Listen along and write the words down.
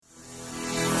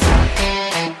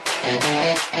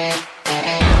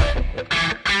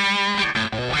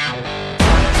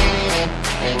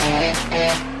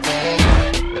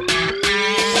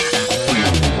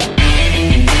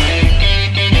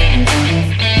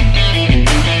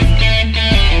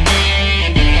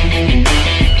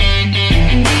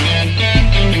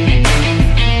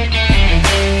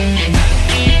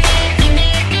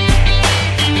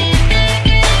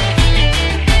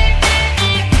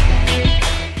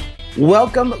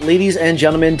Welcome, ladies and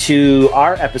gentlemen, to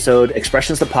our episode,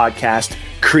 Expressions the Podcast,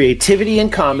 Creativity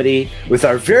and Comedy, with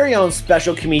our very own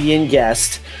special comedian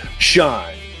guest,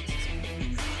 Sean.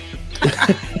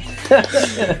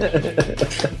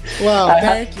 Well,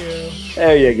 thank you.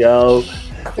 There you go.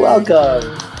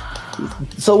 Welcome.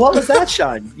 So what was that,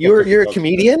 Sean? You're a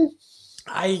comedian?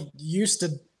 I used to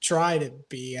try to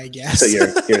be, I guess. So you're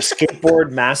a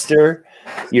skateboard master,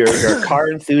 you're a car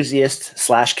enthusiast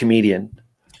 / comedian.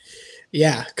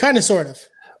 Yeah, kind of, sort of.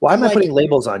 Why am I putting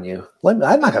labels on you? I'm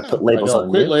not going to put labels on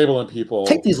Quit you. labeling people.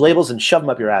 Take these labels and shove them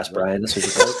up your ass, Brian. This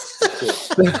is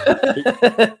great.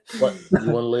 What?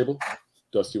 You want a label?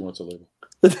 Dusty wants a label.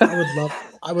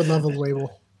 I would love a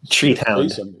label. Treat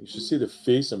hound. You should see the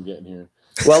face I'm getting here.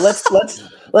 Well,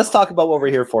 let's talk about what we're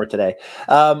here for today.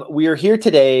 We are here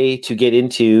today to get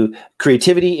into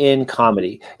creativity in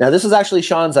comedy. Now, this is actually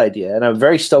Sean's idea, and I'm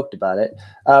very stoked about it.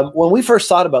 When we first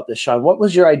thought about this, Sean, what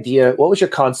was your idea? What was your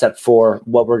concept for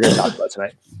what we're going to talk about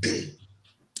tonight?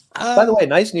 By the way,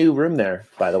 nice new room there.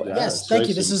 By the way, yes, thank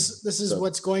you. This is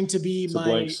what's going to be my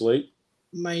blank slate.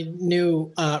 My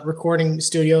new recording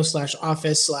studio /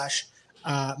 office /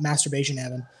 masturbation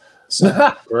heaven. So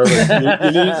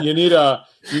you need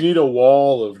a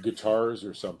wall of guitars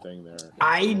or something there.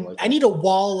 I need a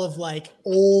wall of like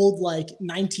old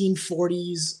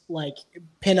 1940s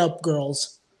pinup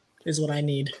girls is what I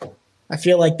need. I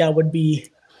feel like that would be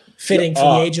fitting for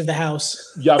the age of the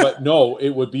house. Yeah, but no,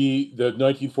 it would be the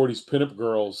 1940s pinup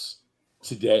girls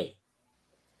today.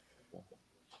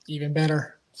 Even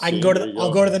better. I'll go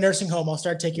to the nursing home. I'll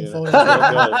start taking photos.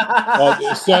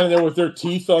 Standing there with their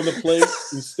teeth on the plate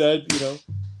instead,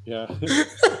 Yeah.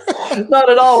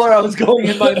 Not at all where I was going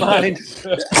in my mind.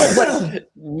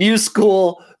 New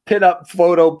school pinup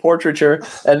photo portraiture.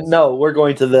 And no, we're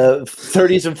going to the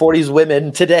 30s and 40s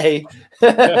women today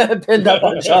pinned up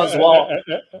on Sean's wall.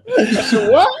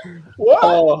 What?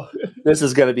 Oh, this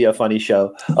is going to be a funny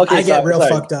show. Okay, I get real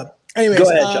fucked up. Anyways,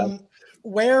 go ahead, John.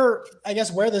 Where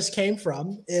this came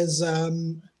from is,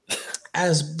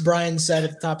 as Brian said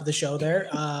at the top of the show there,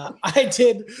 I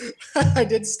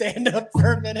did stand up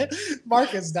for a minute.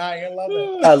 Mark is dying. I love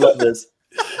it. I love this.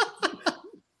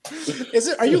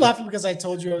 Are you laughing because I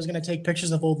told you I was going to take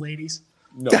pictures of old ladies?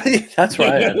 No, that's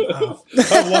right. Oh.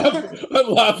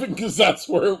 I'm laughing because that's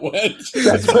where it went.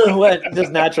 That's where it went,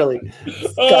 just naturally.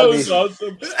 Oh, that's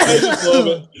awesome. I just love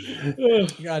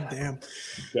it. God damn.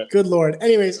 Yeah. Good Lord.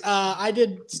 Anyways, I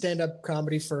did stand-up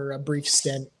comedy for a brief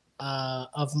stint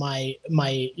of my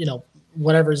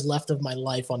whatever's left of my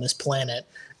life on this planet.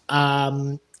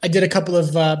 I did a couple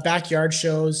of backyard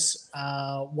shows,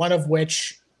 one of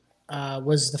which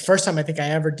was the first time I think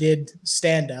I ever did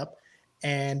stand-up.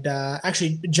 And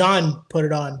actually, John put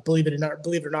it on, believe it or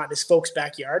not, in his folks'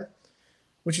 backyard,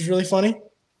 which is really funny.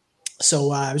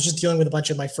 So I was just dealing with a bunch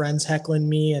of my friends heckling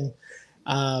me, and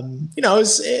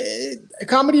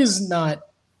comedy is not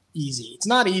easy. It's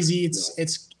not easy.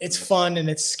 It's fun and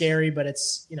it's scary, but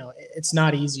it's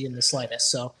not easy in the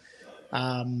slightest. So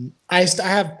I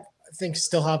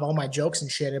still have all my jokes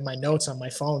and shit in my notes on my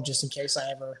phone just in case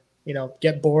I ever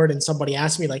get bored and somebody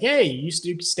asks me like, hey, you used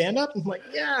to do stand up? I'm like,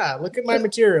 yeah, look at my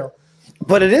material.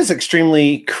 But it is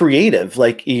extremely creative.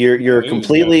 Like you're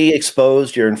completely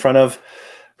exposed. You're in front of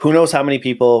who knows how many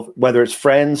people, whether it's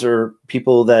friends or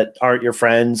people that aren't your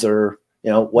friends or,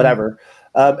 whatever.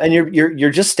 And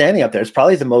you're just standing up there. It's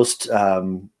probably the most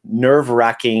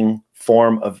nerve-wracking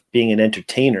form of being an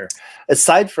entertainer,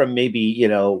 aside from maybe,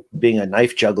 being a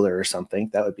knife juggler or something.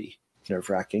 That would be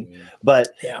nerve-wracking. Yeah. But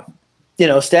yeah.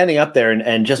 Standing up there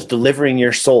and just delivering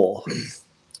your soul.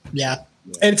 Yeah.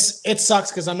 And it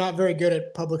sucks because I'm not very good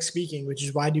at public speaking, which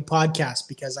is why I do podcasts,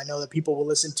 because I know that people will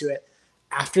listen to it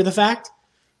after the fact.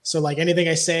 So anything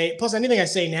I say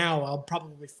now, I'll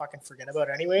probably fucking forget about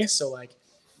it anyway. So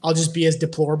I'll just be as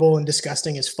deplorable and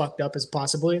disgusting as fucked up as I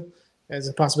possibly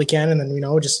can. And then,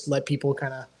 just let people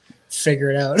kind of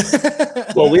figure it out.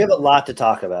 Well, we have a lot to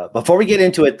talk about. Before we get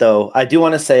into it though, I do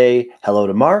want to say hello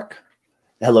to Mark.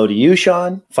 Hello to you,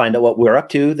 Sean. Find out what we're up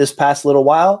to this past little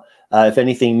while. If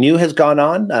anything new has gone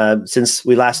on since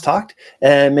we last talked,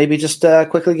 and maybe just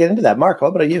quickly get into that. Mark,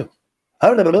 what about you?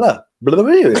 Let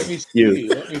me see.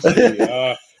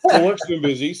 Work's been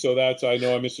busy, so I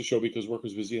know I missed the show because work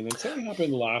was busy, and then something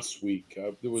happened last week.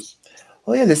 There was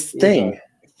this thing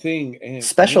and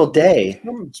special day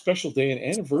and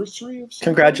anniversary of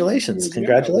congratulations.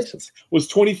 It was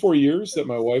 24 years that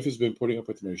my wife has been putting up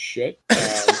with my shit.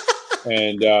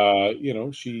 And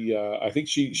she I think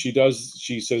she does.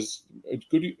 She says,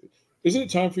 isn't it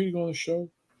time for you to go on the show?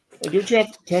 Or don't you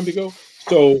have time to go?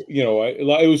 So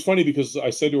it was funny because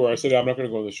I said to her, I'm not going to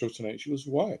go on the show tonight. She goes,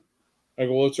 why? I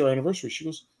go, well, it's our anniversary. She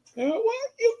goes, well,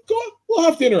 you go. We'll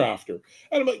have dinner after.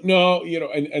 And I'm like, no,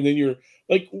 and then you're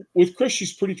like, with Chris,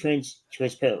 she's pretty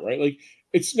transparent, right? Like,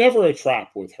 it's never a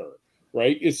trap with her,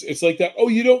 right? It's like that. Oh,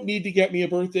 you don't need to get me a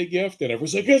birthday gift, and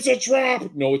everyone's like, it's a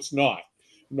trap. No, it's not.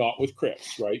 Not with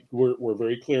Chris, right? We're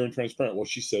very clear and transparent. What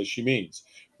she says, she means,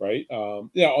 right?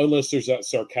 Unless there's that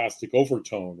sarcastic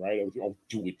overtone, right? Oh,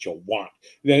 do what you want.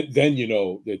 Then you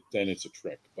know that then it's a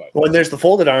trick. But when there's the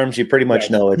folded arms, you pretty much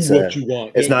know it's what you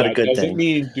want. It's not a good doesn't thing.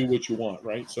 Mean do what you want,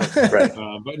 right? So, right.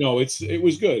 But no, it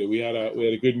was good. We had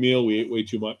a good meal. We ate way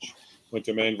too much. Went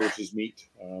to Man versus Meat.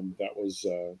 That was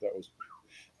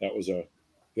a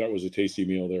tasty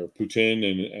meal there. Poutine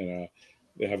and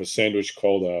they have a sandwich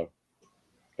called a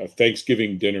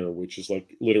Thanksgiving dinner, which is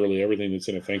like literally everything that's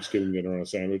in a Thanksgiving dinner on a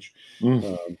sandwich.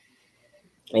 It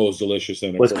was delicious.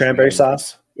 And with cranberry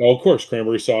sauce. Oh, of course,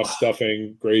 cranberry sauce,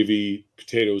 stuffing, gravy,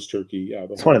 potatoes, turkey. Yeah,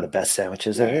 it's one of the best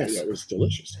sandwiches there is. Yeah, it was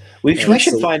delicious. We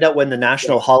should find out when the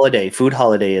national food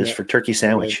holiday is for turkey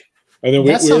sandwich. And then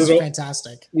that sounds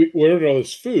fantastic. We ordered all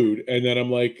this food, and then I'm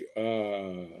like,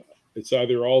 it's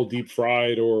either all deep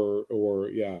fried or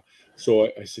yeah.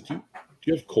 So I said, do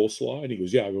you have coleslaw? And he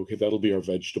goes, yeah. I go, okay, that'll be our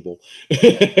vegetable.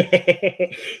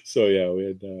 So yeah, we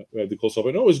had the coleslaw,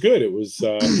 but no, it was good. It was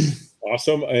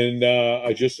awesome. And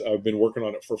I've been working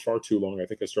on it for far too long. I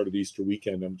think I started Easter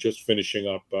weekend. I'm just finishing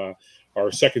up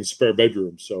our second spare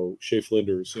bedroom. So Shea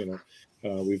Flinders,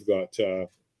 we've got a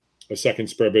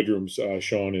second spare bedrooms,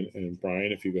 Sean and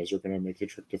Brian. If you guys are going to make the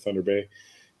trip to Thunder Bay,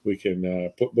 we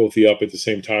can put both of you up at the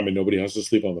same time and nobody has to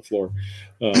sleep on the floor.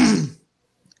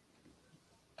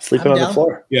 Sleeping on the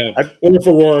floor. Yeah. Or if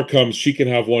Aurora comes, she can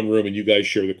have one room and you guys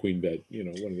share the queen bed, one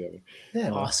or the other. Yeah.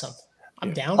 Awesome.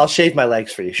 I'm down. I'll shave my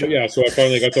legs for you, Sean. Yeah, so I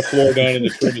finally got the floor done and the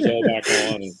trim is all back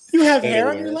on. And you have hair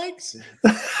on your legs?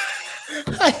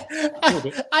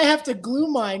 I have to glue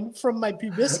mine from my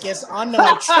pubiscus onto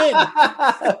my chin.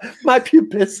 My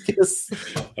pubiscus.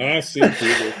 I see.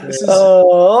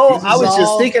 I was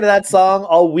just thinking of that song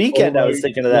all weekend. I was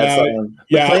thinking of that song.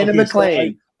 McLean and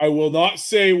McLean. I will not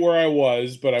say where I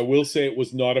was, but I will say it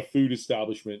was not a food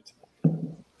establishment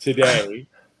today.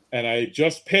 And I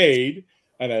just paid,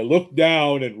 and I looked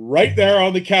down, and right there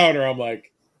on the counter, I'm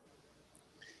like,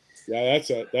 yeah,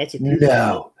 that's a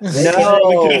no, that's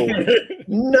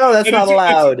not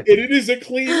allowed. It is a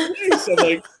clean place. I'm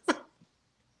like,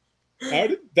 how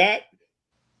did that?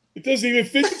 It doesn't even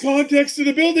fit the context of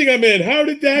the building I'm in. How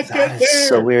did that get there?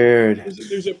 So weird.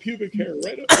 There's a pubic hair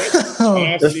right up.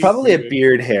 There's probably a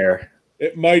beard hair.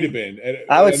 It might have been.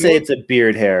 I would say it's a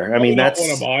beard hair. I mean, that's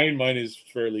one of mine. Mine is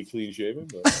fairly clean shaven,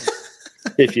 but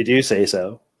if you do say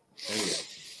so. Anyway.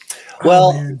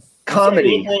 Well,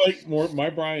 comedy. My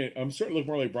Brian. I'm starting to look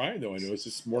more like Brian, though. I know it's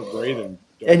just more gray than.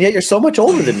 And yet you're so much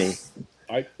older than me.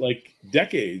 I like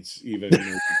decades, even.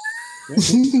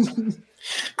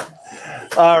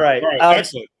 All right.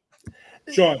 Excellent.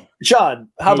 Sean,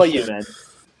 how about you, man?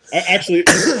 Actually,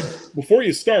 before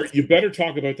you start, you better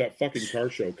talk about that fucking car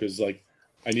show because,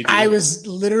 I was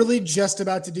literally just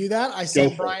about to do that. I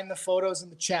sent Brian the photos in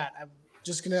the chat. I'm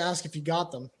just going to ask if you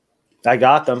got them. I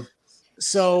got them.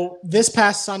 So this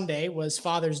past Sunday was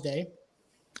Father's Day.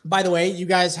 By the way, you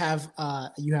guys have a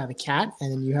cat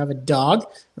and then you have a dog,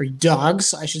 or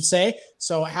dogs, I should say.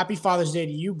 So happy Father's Day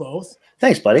to you both.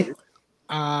 Thanks, buddy.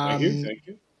 Thank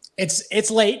you.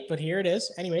 It's late, but here it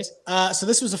is. Anyways, so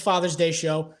this was a Father's Day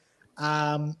show.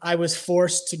 I was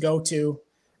forced to go to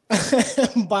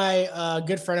by a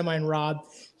good friend of mine, Rob.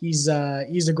 He's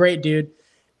a great dude,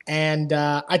 and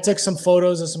I took some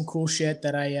photos of some cool shit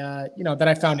that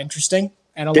I found interesting.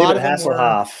 And a lot of them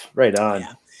were right on.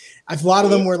 Yeah, a lot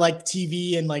of them were like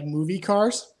TV and like movie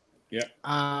cars. Yeah.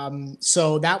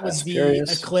 So that was the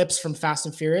Eclipse from Fast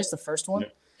and Furious, the first one. Yeah.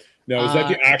 Now, is that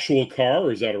the actual car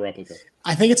or is that a replica?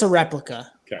 I think it's a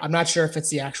replica. Okay. I'm not sure if it's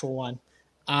the actual one.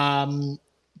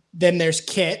 Then there's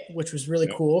Kit, which was really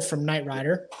cool from Knight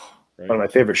Rider. Right. One of my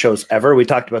favorite shows ever. We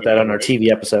talked about that on our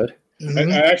TV episode. Mm-hmm.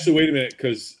 I actually, wait a minute,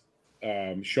 because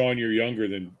Sean, you're younger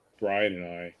than Brian and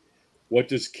I. What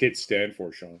does KIT stand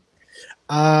for, Sean?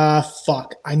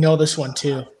 Fuck. I know this one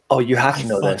too. Oh, you have to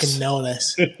know this. I fucking know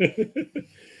this.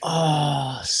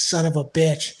 Oh, son of a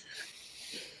bitch.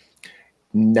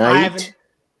 Knight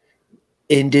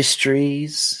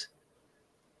Industries.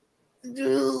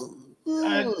 No,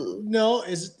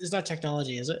 it's not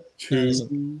technology, is it?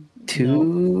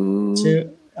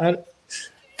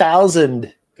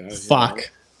 2,000.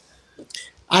 Fuck.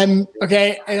 I'm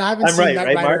okay, and I haven't seen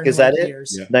right, Mark? Is that it?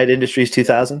 Yeah. Knight Industries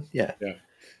 2000? Yeah. Yeah.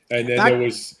 And then there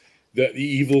was the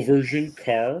evil version,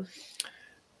 Car,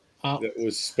 that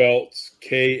was spelt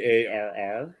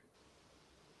Karr.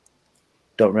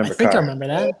 Don't remember. I think car. I remember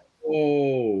that.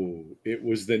 Oh, it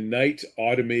was the Knight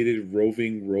automated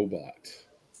roving robot.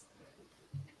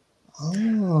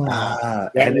 Oh,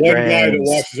 That one guy that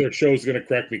watches our show is going to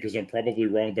correct me because I'm probably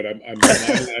wrong, but I'm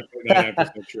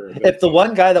 99% sure. If the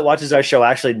one guy that watches our show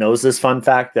actually knows this fun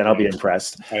fact, then I'll be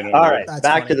impressed. I know. All right, That's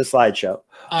back funny. to the slideshow.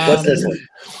 What's this one?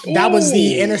 That was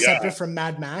the Ooh, Interceptor yeah. from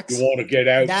Mad Max. You want to get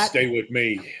out? That- Stay with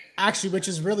me. Actually, which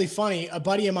is really funny. A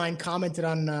buddy of mine commented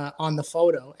on the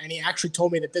photo, and he actually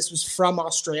told me that this was from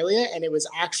Australia, and it was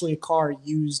actually a car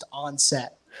used on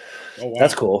set. Oh, wow.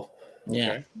 That's cool.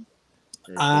 Okay.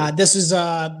 This is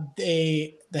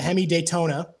the Hemi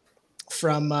Daytona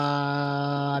from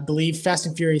I believe Fast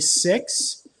and Furious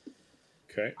 6.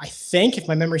 Okay. I think, if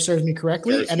my memory serves me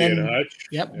correctly, Starsky and then and Hutch.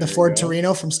 yep, There the you Ford go.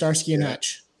 Torino from Starsky and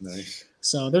Hutch. Nice.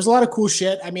 So there's a lot of cool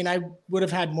shit. I mean, I would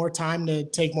have had more time to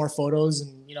take more photos,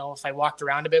 and if I walked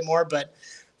around a bit more. But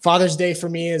Father's Day for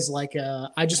me is like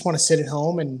I just want to sit at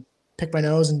home and pick my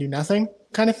nose and do nothing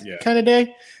kind of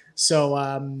day.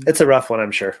 So It's a rough one,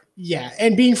 I'm sure. yeah,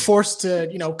 and being forced to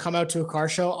come out to a car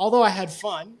show, although I had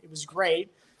fun, it was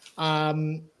great.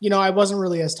 I wasn't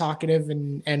really as talkative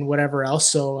and whatever else.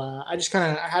 So I just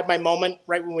kind of had my moment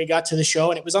right when we got to the show,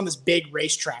 and it was on this big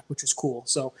racetrack, which was cool.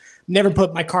 So never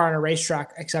put my car on a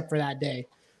racetrack except for that day.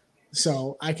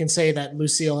 So I can say that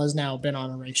Lucille has now been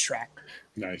on a racetrack.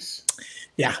 Nice.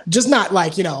 Yeah, just not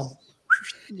like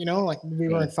like we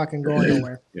weren't fucking going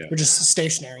nowhere. Yeah. We're just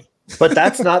stationary. But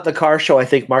that's not the car show I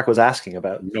think Mark was asking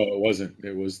about. No, it wasn't.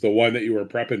 It was the one that you were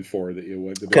prepping for that you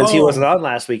went to. Because he wasn't on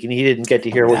last week and he didn't get to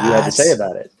hear what you had to say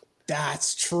about it.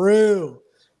 That's true.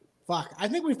 Fuck. I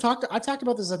think I talked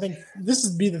about this. I think this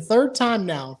would be the third time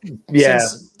now. Yeah.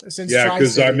 Since Yeah,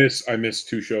 because I Tri-City. missed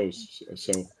 2 shows.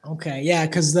 So Okay. Yeah.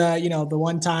 Cause the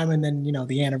one time and then,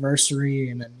 the anniversary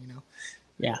and then,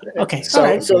 yeah. Okay. So- All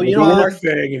right. so you know one more what?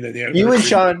 thing, and then the You and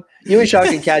anniversary. Sean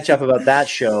can catch up about that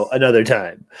show another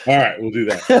time. All right, we'll do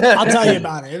that. I'll tell you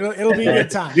about it. It'll be a good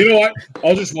time. You know what?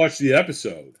 I'll just watch the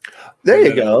episode. There and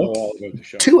you then I'll know go. all about the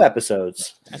show. 2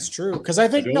 episodes. That's true. Cause I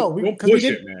think, Don't we push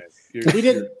did, it,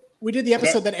 man. we did the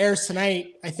episode that airs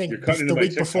tonight. I think You're cutting the into my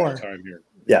week TikTok before. time here.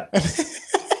 Yeah.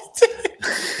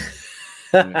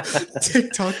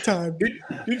 TikTok time.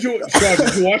 Did you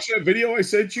watch that video I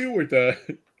sent you with the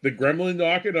gremlin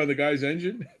knocking on the guy's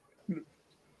engine?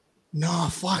 No,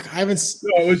 fuck. I haven't.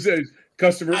 No, it was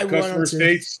customer I wanted to.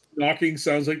 states knocking.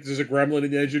 Sounds like there's a gremlin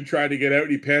in the engine trying to get out.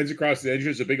 And he pans across the engine.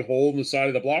 There's a big hole in the side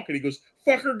of the block, and he goes,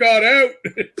 "Fucker got out."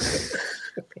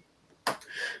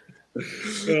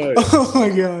 Oh my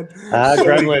god. So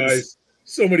many Gremlins.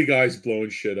 so many guys blowing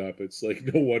shit up. It's like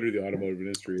no wonder the automotive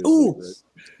industry is. Ooh. so great.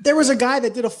 There was a guy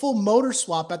that did a full motor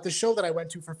swap at the show that I went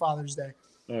to for Father's Day.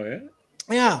 Oh yeah.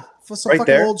 Yeah, for some Right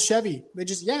fucking there? old Chevy.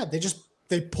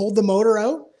 They pulled the motor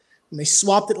out and they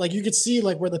swapped it. Like you could see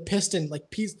like where the piston, like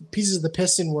pieces of the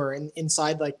piston were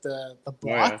inside like the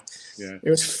block. Yeah. It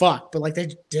was fucked, but like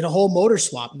they did a whole motor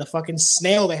swap, and the fucking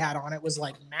snail they had on it was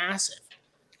like massive.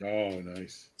 Oh,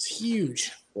 nice. It's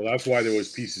huge. Well, that's why there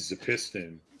was pieces of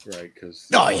piston, right? Because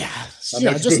Oh yeah, how You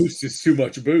know, much just boost is too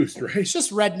much boost, right? it's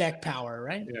just redneck power,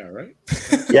 right? Yeah, right.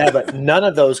 Yeah, but none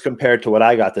of those compared to what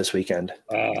I got this weekend.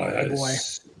 Oh, that boy.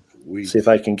 is sweet. See if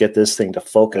I can get this thing to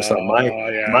focus on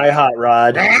yeah. my hot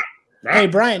rod. Hey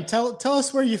Brian, tell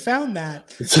us where you found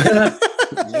that. Yeah,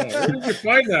 where did you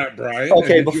find that, Brian?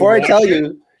 Okay, And did before I wash tell it?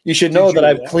 you, you should know Did that you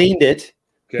I've wash cleaned it.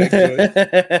 Okay,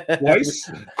 good. Twice?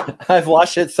 I've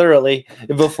washed it thoroughly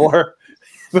before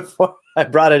I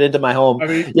brought it into my home. I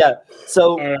mean, Yeah.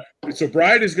 So so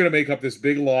Brian is going to make up this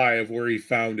big lie of where he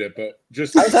found it, but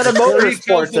just I was at a before motor he tells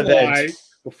sports the event. lie-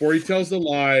 before he tells the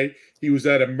lie, he was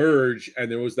at a merge,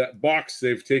 and there was that box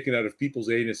they've taken out of people's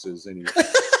anuses, and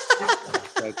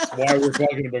that's why we're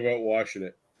bugging him about washing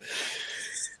it.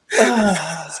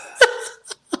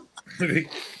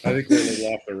 I think we're a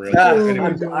little off the rails.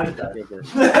 Anyways, I'm done. go for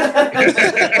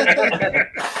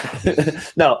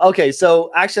it. No, okay.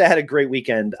 So actually, I had a great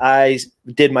weekend. I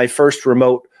did my first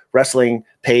remote wrestling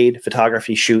paid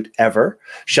photography shoot ever.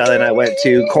 Shelly and I went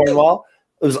to Cornwall.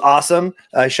 It was awesome.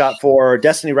 I shot for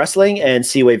Destiny Wrestling and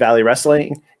Seaway Valley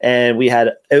Wrestling, and they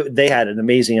had an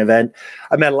amazing event.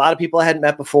 I met a lot of people I hadn't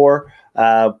met before.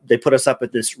 They put us up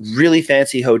at this really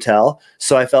fancy hotel,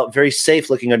 so I felt very safe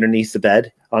looking underneath the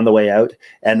bed on the way out,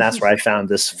 and that's where I found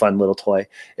this fun little toy.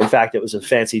 In fact, it was a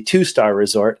fancy 2-star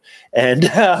resort, and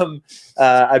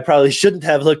I probably shouldn't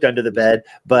have looked under the bed,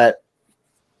 but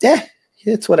yeah,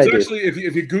 it's what I do. Actually, if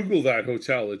you Google that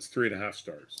hotel, it's 3.5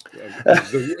 stars.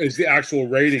 Is the actual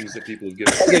ratings that people have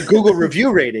given. Okay, Google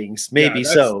review ratings, maybe Yeah,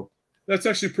 so. That's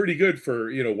actually pretty good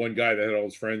for one guy that had all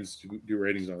his friends to do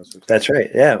ratings on this. That's right.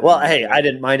 Yeah. Well, hey, I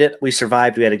didn't mind it. We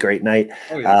survived. We had a great night.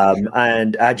 Oh, yeah, sure.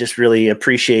 And I just really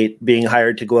appreciate being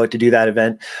hired to go out to do that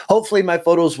event. Hopefully my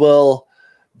photos will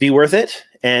be worth it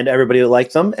and everybody will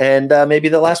like them. And maybe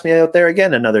they'll ask me out there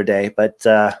again another day. But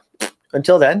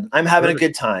until then, I'm having a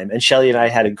good time. And Shelly and I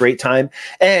had a great time.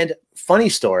 And funny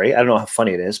story, I don't know how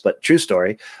funny it is, but true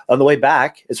story. On the way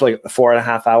back, it's like a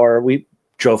 4.5 hour. We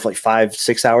drove like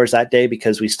 5-6 hours that day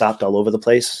because we stopped all over the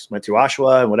place, went through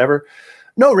Oshawa and whatever.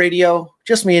 No radio,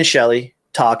 just me and Shelly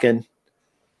talking,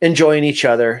 enjoying each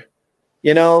other.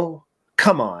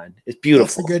 Come on. It's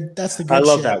beautiful. That's the good I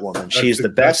love shit. that woman. She's the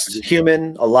best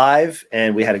human alive,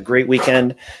 and we had a great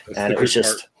weekend. And it was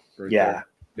just, yeah.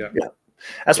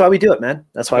 That's why we do it, man.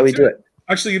 That's why we do it.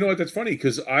 Actually, you know what? That's funny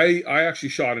because I actually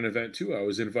shot an event too. I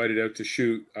was invited out to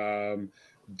shoot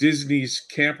Disney's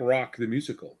Camp Rock the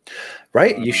musical.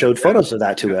 Right? You showed photos of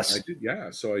that to us. I did,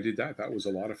 yeah. So I did that. That was a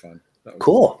lot of fun. That was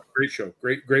cool. Great show.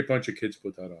 Great bunch of kids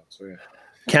put that on. So yeah.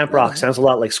 Camp Rock sounds a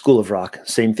lot like School of Rock.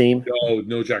 Same theme.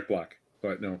 No Jack Black,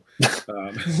 but no.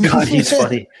 God, he's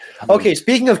funny. Okay,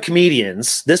 speaking of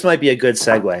comedians, this might be a good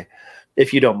segue,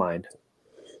 if you don't mind.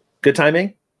 Good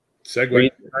timing? Segue.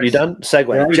 Are you done?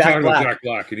 Segue. Jack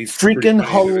Black, and he's freaking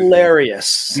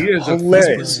hilarious. He is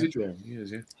hilarious. He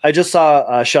is, yeah. I just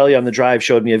saw Shelly on the drive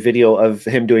showed me a video of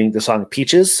him doing the song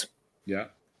Peaches. Yeah.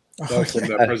 From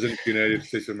the President of the United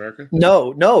States of America?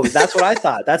 No, that's what I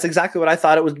thought. That's exactly what I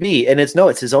thought it would be. And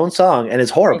it's his own song, and it's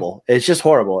horrible. It's just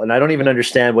horrible. And I don't even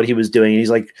understand what he was doing.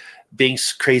 He's like being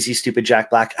crazy, stupid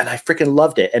Jack Black. And I freaking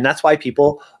loved it. And that's why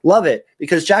people love it,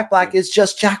 because Jack Black is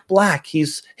just Jack Black.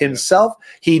 He's himself.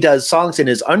 He does songs in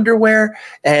his underwear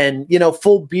and,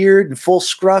 full beard and full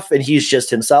scruff. And he's just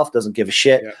himself, doesn't give a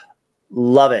shit. Yeah.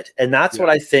 Love it. And that's what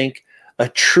I think a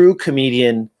true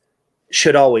comedian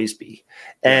should always be.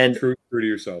 And true to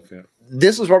yourself, yeah.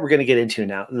 This is what we're going to get into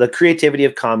now, the creativity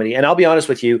of comedy. And I'll be honest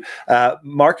with you,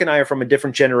 Mark and I are from a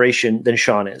different generation than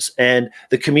Sean is. And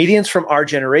the comedians from our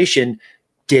generation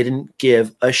didn't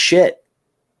give a shit.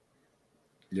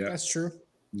 Yeah, that's true.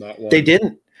 Not one. They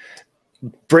didn't.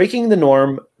 Breaking the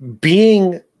norm,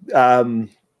 being,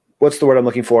 what's the word I'm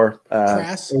looking for?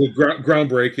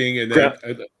 Groundbreaking, and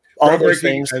then all those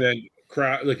things. And then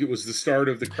like it was the start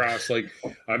of the craft. Like,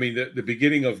 I mean, the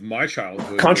beginning of my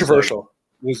childhood. Controversial.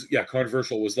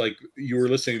 Controversial was like you were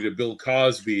listening to Bill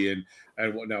Cosby and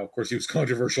now of course he was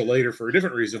controversial later for a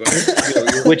different reason,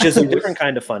 but, which is a different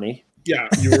kind of funny. Yeah,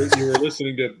 you were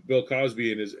listening to Bill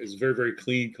Cosby and his very, very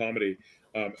clean comedy,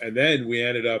 and then we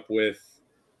ended up with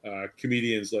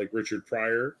comedians like Richard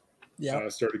Pryor.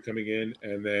 Started coming in,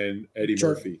 and then Eddie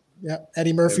Murphy. Yeah,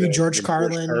 Eddie Murphy, George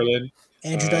Carlin,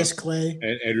 Andrew Dice Clay,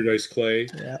 and Andrew Dice Clay.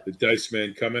 Yeah. The Dice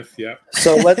Man cometh. Yeah.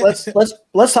 So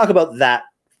let's talk about that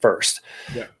first.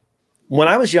 Yeah. When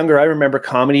I was younger, I remember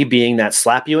comedy being that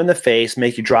slap you in the face,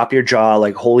 make you drop your jaw,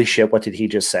 like, holy shit, what did he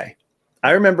just say? I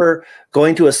remember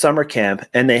going to a summer camp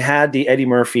and they had the Eddie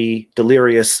Murphy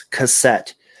Delirious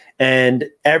cassette, and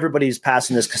everybody's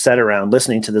passing this cassette around,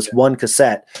 listening to this one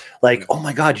cassette. Like, oh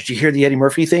my God, did you hear the Eddie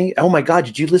Murphy thing? Oh my God,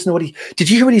 did you listen to did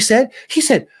you hear what he said? He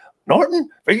said, Norton,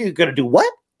 are you going to do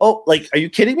what? Oh, like, are you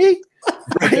kidding me?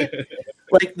 Right?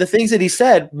 Like, the things that he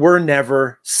said were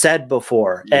never said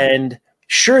before. Yeah. And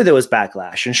sure, there was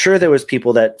backlash, and sure, there was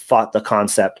people that fought the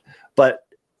concept, but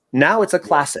now it's a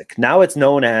classic. Now it's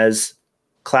known as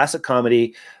classic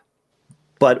comedy,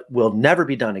 but will never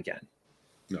be done again.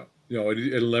 No,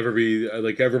 it'll never be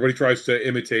like everybody tries to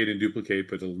imitate and duplicate,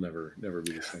 but it'll never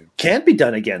be the same. Can't be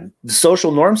done again. The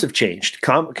social norms have changed.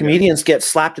 Comedians get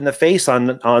slapped in the face on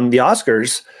the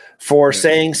Oscars for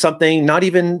saying something not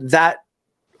even that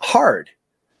hard.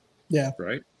 Yeah.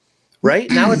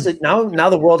 Right. Now now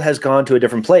the world has gone to a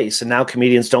different place, and now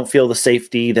comedians don't feel the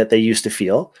safety that they used to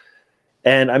feel.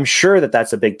 And I'm sure that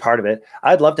that's a big part of it.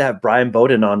 I'd love to have Brian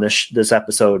Bowden on this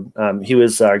episode. He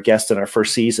was our guest in our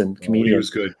first season. Comedian. He was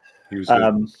good.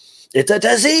 It's a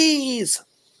disease.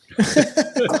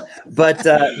 But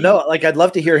no, like, I'd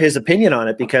love to hear his opinion on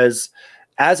it, because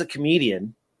as a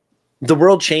comedian, the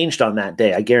world changed on that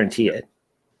day. I guarantee it.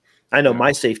 I know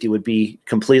my safety would be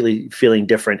completely feeling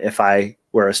different if I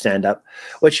were a stand-up,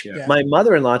 which my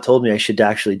mother-in-law told me I should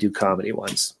actually do comedy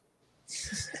once.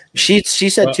 She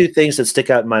said two things that stick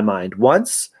out in my mind.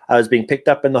 Once, I was being picked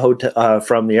up in the hotel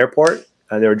from the airport.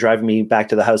 They were driving me back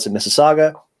to the house in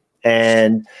Mississauga.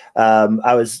 And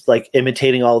I was like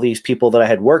imitating all these people that I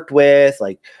had worked with,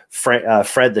 like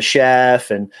Fred the chef,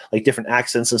 and like different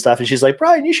accents and stuff. And she's like,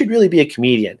 Brian, you should really be a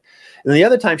comedian. And the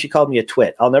other time she called me a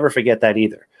twit. I'll never forget that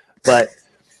either. But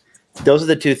those are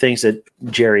the two things that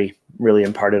Jerry really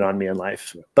imparted on me in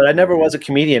life. But I never was a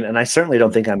comedian, and I certainly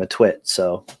don't think I'm a twit.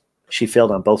 So she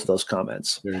failed on both of those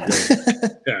comments. There you go.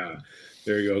 Yeah,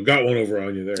 there you go. Got one over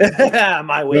on you there.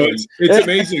 My way. No, it's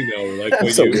amazing though. Like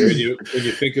when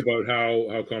you think about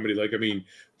how comedy, like, I mean,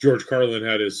 George Carlin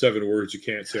had his 7 words you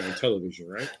can't say on television,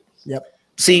 right? Yep.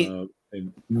 See,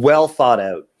 well thought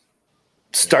out,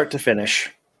 start to finish.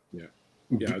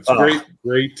 Yeah, it's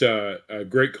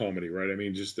great comedy, right? I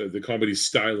mean, just the comedy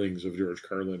stylings of George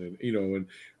Carlin, and and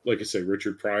like I say,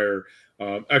 Richard Pryor.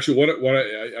 Actually, what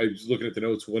I was looking at the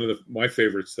notes. One of my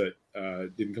favorites that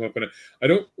didn't come up, and I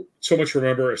don't so much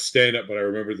remember a stand-up, but I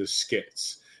remember the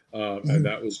skits, and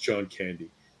that was John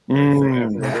Candy.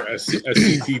 Remember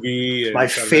SCTV? My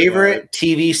favorite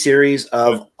TV series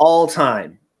of all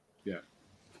time. Yeah,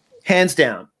 hands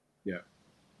down. Yeah,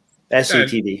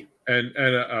 SCTV. And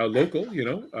a local,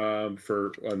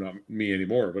 for not me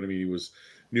anymore, but I mean, he was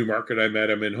Newmarket. I met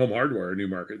him in Home Hardware,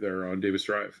 Newmarket, there on Davis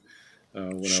Drive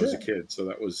when I was a kid. So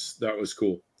that was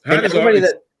cool. Had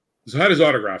his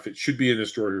autograph. It should be in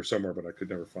this drawer here somewhere, but I could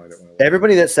never find it.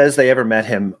 Everybody that says they ever met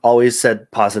him always said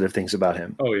positive things about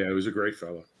him. Oh yeah, he was a great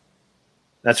fellow.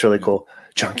 That's really cool.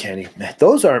 John Candy, man,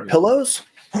 those aren't pillows.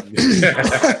 I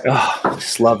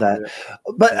just love that.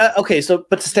 But okay,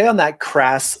 but to stay on that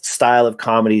crass style of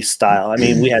comedy style, I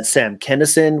mean, we had Sam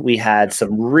Kinison, we had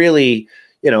some really,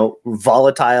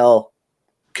 volatile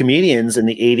comedians in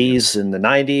the 80s and the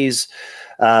 90s.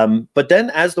 But then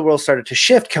as the world started to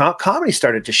shift, comedy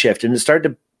started to shift, and it started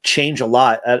to change a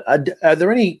lot. Are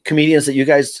there any comedians that you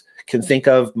guys can think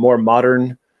of more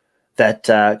modern that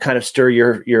kind of stir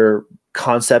your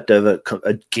concept of a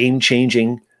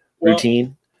game-changing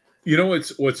routine?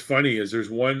 What's funny is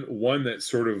there's one that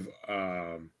sort of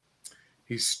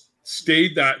he's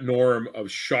stayed that norm of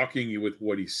shocking you with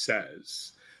what he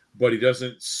says, but he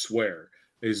doesn't swear.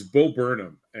 Is Bo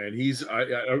Burnham, and I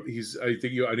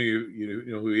think I know you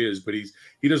know who he is, but he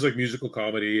does like musical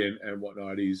comedy and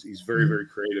whatnot. He's very very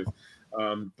creative,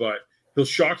 but he'll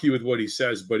shock you with what he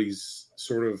says, but he's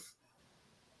sort of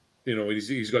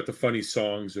he's got the funny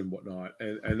songs and whatnot,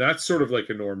 and that's sort of like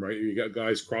a norm, right? You got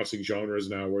guys crossing genres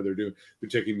now where they're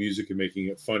taking music and making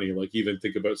it funny. Like even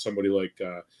think about somebody like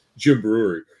Jim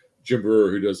Breuer,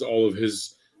 who does all of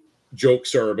his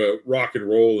jokes are about rock and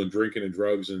roll and drinking and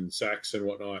drugs and sex and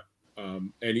whatnot.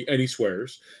 And he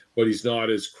swears, but he's not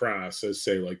as crass as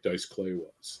say like Dice Clay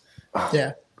was.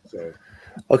 Yeah. So.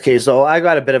 Okay, so I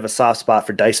got a bit of a soft spot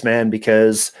for Dice Man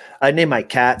because I named my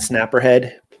cat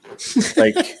Snapperhead.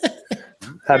 Like,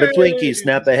 have a Twinkie,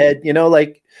 snap ahead.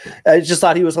 I just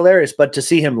thought he was hilarious. But to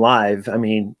see him live, I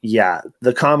mean, yeah,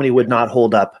 the comedy would not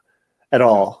hold up at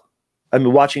all. I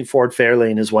mean, watching Ford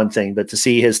Fairlane is one thing, but to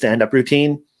see his stand-up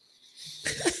routine,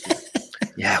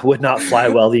 would not fly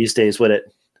well these days, would it?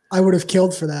 I would have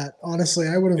killed for that. Honestly,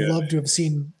 I would have loved to have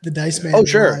seen the Dice Man. Oh,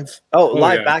 sure. Live.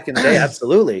 Live back in the day,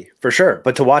 absolutely, for sure.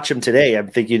 But to watch him today, I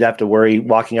think you'd have to worry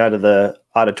walking out of the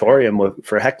auditorium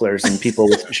for hecklers and people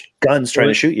with guns trying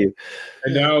to shoot you.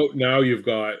 And now you've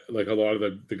got like a lot of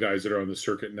the guys that are on the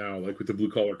circuit now, like with the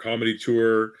Blue Collar Comedy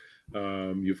Tour.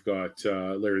 You've got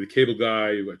Larry the Cable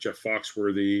Guy. You've got Jeff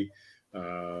Foxworthy.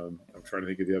 I'm trying to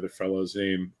think of the other fellow's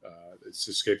name. It's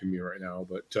escaping me right now,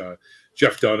 but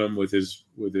Jeff Dunham with his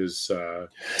Jeff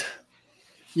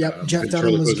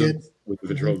Dunham was good with the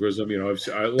ventriloquism.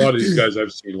 A lot of these guys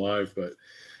I've seen live, but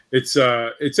it's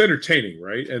entertaining,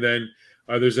 right? And then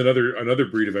there's another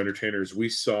breed of entertainers we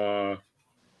saw.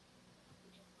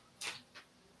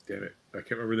 Damn it, I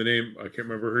can't remember the name. I can't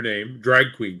remember her name.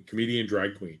 Comedian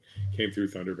drag queen came through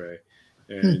Thunder Bay,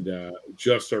 and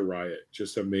just a riot,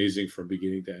 just amazing from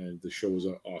beginning to end. The show was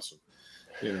awesome.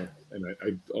 And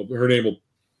her name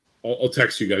I'll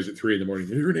text you guys at 3 a.m.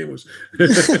 Her name was.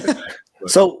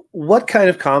 So what kind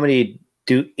of comedy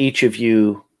do each of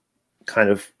you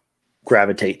kind of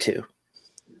gravitate to?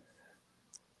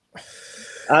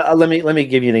 Let me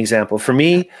give you an example. For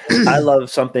me, I love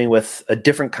something with a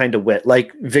different kind of wit,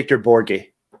 like Victor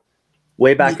Borge.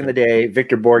 Way back in the day,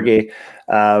 Victor Borge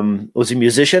was a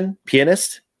musician,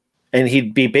 pianist, and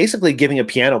he'd be basically giving a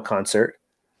piano concert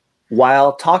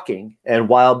while talking and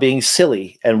while being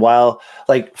silly and while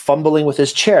like fumbling with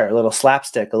his chair, a little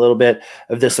slapstick, a little bit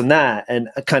of this and that, and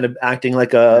kind of acting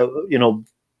like a,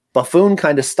 buffoon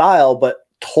kind of style, but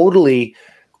totally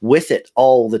with it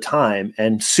all the time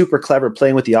and super clever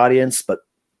playing with the audience, but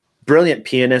brilliant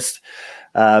pianist.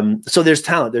 So there's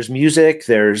talent, there's music,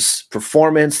 there's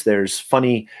performance, there's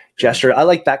funny gesture. I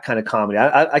like that kind of comedy.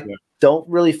 I don't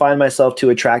really find myself too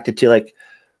attracted to like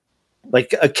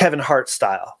a Kevin Hart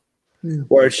style.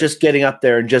 Where it's just getting up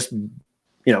there and just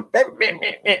you know, you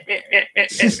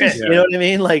know what I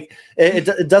mean? Like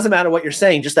it doesn't matter what you're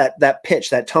saying, just that pitch,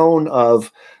 that tone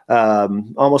of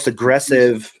almost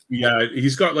aggressive. Yeah,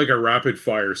 he's got like a rapid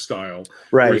fire style,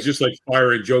 right? Where he's just like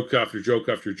firing joke after joke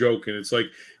after joke, and it's like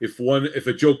if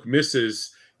a joke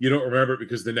misses, you don't remember it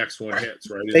because the next one hits,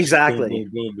 right? It's exactly. Boom,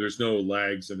 boom, boom. There's no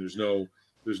lags and there's no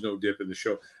dip in the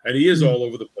show, and he is all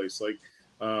over the place. Like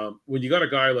when you got a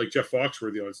guy like Jeff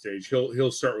Foxworthy on stage,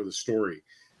 he'll start with a story,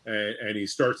 and he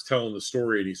starts telling the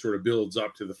story, and he sort of builds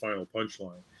up to the final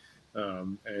punchline.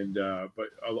 But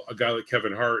a guy like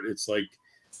Kevin Hart, it's like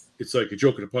a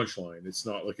joke and a punchline. It's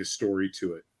not like a story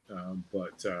to it.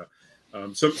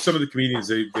 Some of the comedians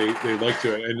they like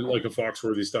to, and like a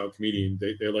Foxworthy style comedian,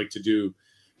 they like to do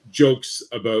jokes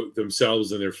about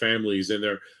themselves and their families, and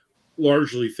they're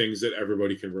largely things that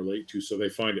everybody can relate to. So they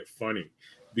find it funny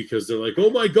because they're like, "Oh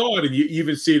my god!" And you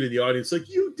even see it in the audience, like,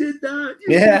 "You did that."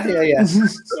 Yeah.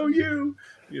 So you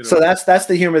know. So that's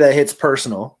the humor that hits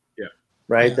personal. Yeah.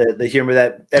 Right. Yeah. The humor,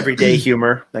 that everyday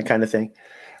humor, that kind of thing.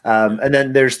 And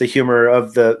then there's the humor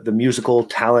of the musical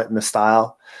talent and the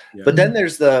style. Yeah. But then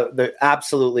there's the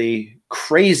absolutely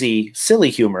crazy,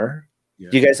 silly humor. Yeah.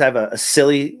 Do you guys have a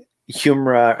silly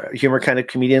humor kind of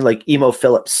comedian like Emo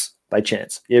Phillips by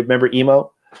chance? You remember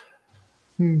Emo?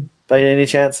 By any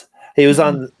chance? He was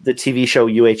on the TV show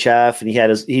UHF, and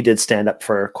he did stand up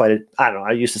for I don't know.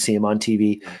 I used to see him on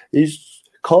TV. He's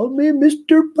called me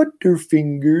Mr.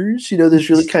 Butterfingers. You know, this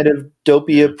really kind of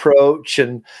dopey approach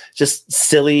and just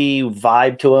silly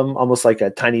vibe to him, almost like a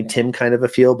Tiny Tim kind of a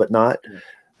feel, but not.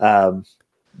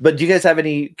 But do you guys have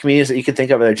any comedians that you can think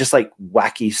of that are just like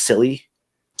wacky, silly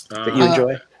that you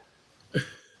enjoy?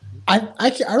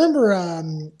 I remember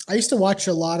I used to watch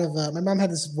a lot of my mom had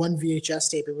this one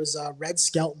VHS tape. It was Red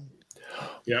Skelton.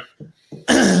 Yeah.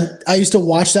 I used to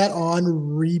watch that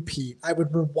on repeat. I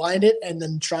would rewind it and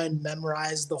then try and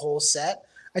memorize the whole set.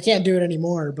 I can't do it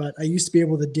anymore, but I used to be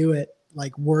able to do it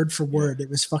like word for word. It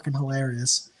was fucking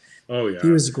hilarious. Oh yeah. He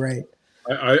was great.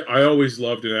 I always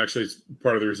loved, and actually it's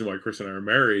part of the reason why Chris and I are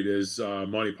married, is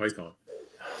Monty Python.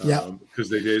 Yeah, because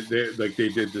they did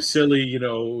the silly, you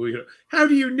know, how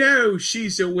do you know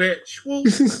she's a witch? Well,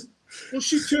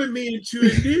 she turned me into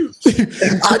a newt.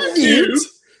 A newt?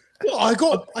 Well, I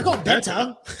got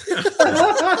better.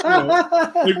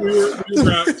 Like we were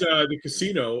at the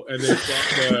casino, and they've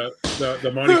got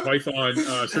the Monty Python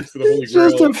Search for the Holy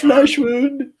Grail. Just a flesh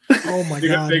wound. Oh my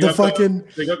god! They got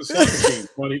the slot machines,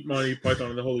 Monty Python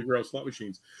and the Holy Grail slot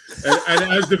machines.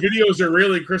 And as the videos are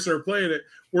reeling, Chris are playing it.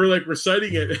 We're like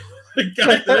reciting it.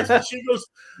 The next machine goes,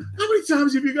 "How many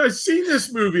times have you guys seen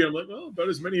this movie?" I'm like, "Oh, about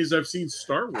as many as I've seen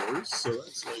Star Wars." So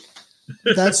that's like.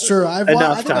 That's true. I think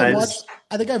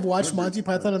I've watched 100%. Monty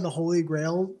Python and the Holy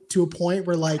Grail to a point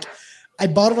where like I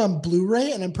bought it on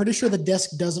Blu-ray and I'm pretty sure the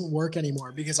disc doesn't work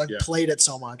anymore because I've played it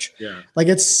so much. Yeah. Like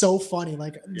it's so funny.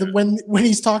 Like when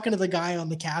he's talking to the guy on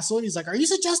the castle, he's like, "Are you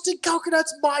suggesting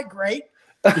coconuts migrate?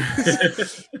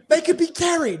 They could be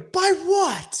carried by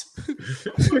what?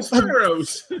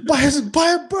 Sparrows. by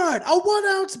a bird. A 1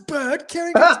 ounce bird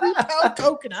carrying a 3 pound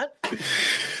coconut.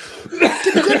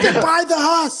 Get by the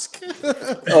husk."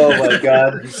 Oh my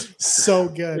god, so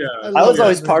good. Yeah. I was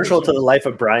always partial to The Life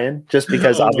of Brian just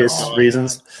because obvious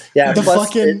reasons. Yeah, the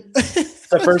fucking. It's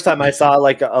the first time I saw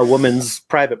like a woman's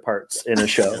private parts in a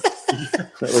show.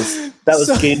 That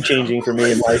was game changing for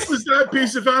me in life. Was that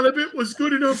piece of halibut was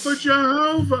good enough for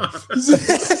Jehovah?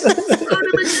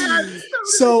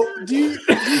 So you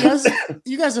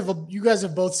guys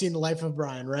have both seen The Life of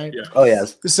Brian, right? Yeah. Oh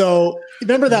yes. So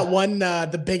remember that one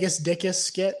the Biggest Dickus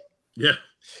skit? Yeah.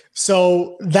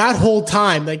 So that whole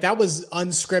time, like that was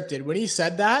unscripted. When he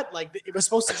said that, like it was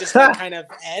supposed to just like, kind of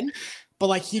end. But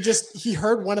like he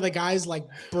heard one of the guys like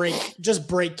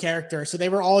break character. So they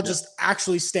were all just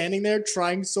actually standing there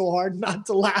trying so hard not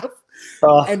to laugh.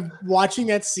 And watching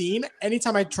that scene,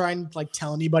 anytime I try and like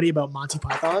tell anybody about Monty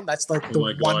Python, that's like the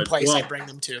one place I bring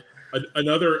them to.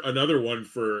 Another one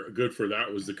for that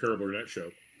was the Carol Burnett show.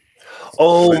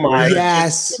 Oh my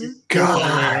yes, God,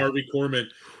 Harvey Korman,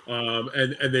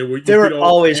 and they were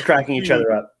always cracking each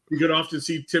other up. You could often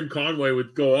see Tim Conway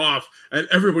would go off, and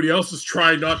everybody else is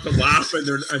trying not to laugh, and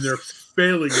they're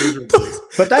failing miserably.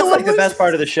 But that's like the best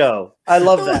part of the show. I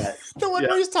love that. The one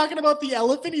where he's talking about the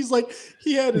elephant, he's like,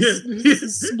 he had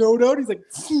his snow out. He's like,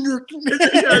 and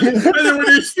then when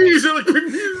they sneeze, they're like,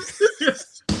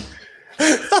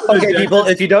 okay, people,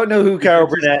 if you don't know who Carol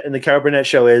Burnett and the Carol Burnett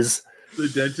show is, the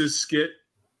dentist skit.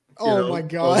 My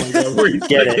God. Where he's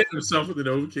hitting himself with an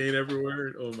Novocaine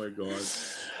everywhere. Oh my God.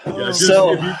 Yeah,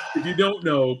 if you don't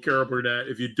know Carol Burnett,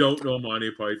 if you don't know Monty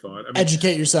Python,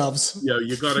 educate yourselves. Yeah,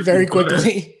 you got to very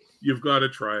quickly. you've got to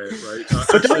try it, right?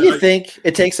 But don't you think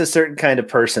it takes a certain kind of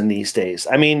person these days?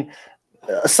 I mean,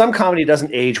 some comedy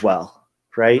doesn't age well,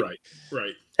 right?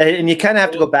 Right. And you kind of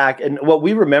have to go back. And what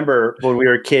we remember when we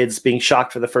were kids being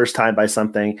shocked for the first time by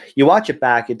something, you watch it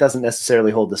back, it doesn't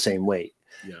necessarily hold the same weight.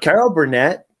 Yeah. Carol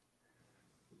Burnett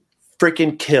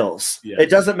freaking kills. Yeah, it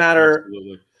doesn't matter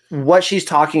what she's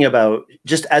talking about.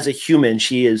 Just as a human,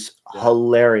 she is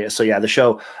hilarious. So yeah, the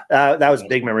show, that was a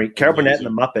big memory. Carol Burnett and the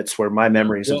Muppets were my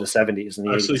memories of the 70s and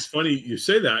the 80s. Actually, it's funny you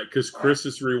say that because Chris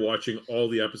is rewatching all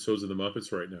the episodes of the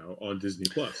Muppets right now on Disney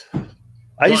Plus.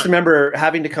 I used to remember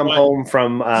having to come home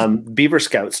from Beaver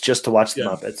Scouts just to watch the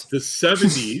Muppets. The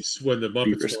 70s, when the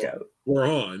Muppets were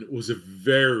on, was a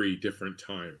very different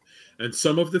time. And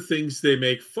some of the things they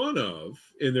make fun of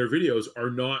in their videos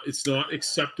it's not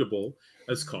acceptable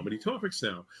as comedy topics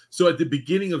now. So at the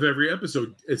beginning of every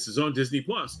episode, this is on Disney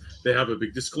Plus, they have a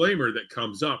big disclaimer that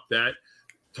comes up that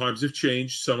times have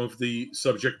changed. Some of the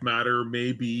subject matter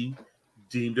may be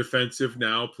deemed offensive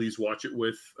now. Please watch it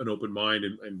with an open mind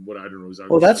and what I don't know is.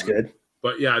 Well, that's good.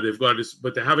 But yeah, they've got this,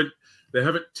 but they haven't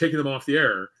taken them off the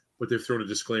air, but they've thrown a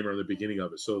disclaimer on the beginning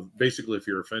of it. So basically, if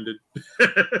you're offended,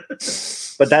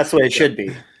 but that's the way it should be.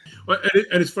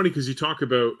 And it's funny because you talk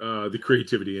about the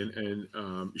creativity and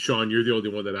Sean, you're the only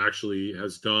one that actually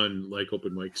has done like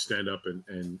open mic stand up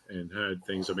and had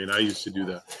things. I mean, I used to do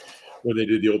that. When they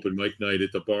did the open mic night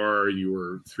at the bar, you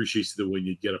were 3 sheets to the wind.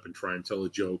 You'd get up and try and tell a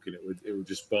joke, and it would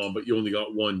just bomb. But you only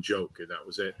got one joke, and that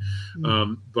was it.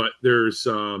 Mm-hmm. But there's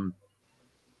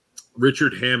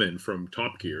Richard Hammond from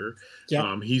Top Gear.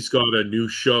 Yeah. He's got a new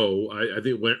show. I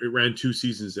think it ran 2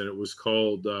 seasons, and it was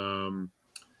called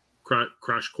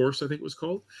Crash Course. I think it was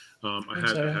called. I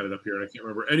had it up here. I can't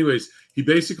remember. Anyways, he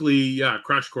basically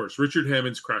Crash Course. Richard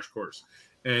Hammond's Crash Course,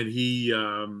 and he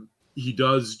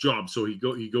does jobs. So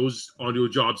he goes onto a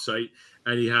job site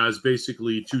and he has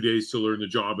basically 2 days to learn the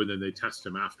job, and then they test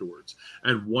him afterwards.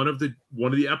 And one of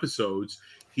the episodes,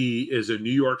 he is a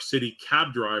New York City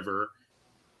cab driver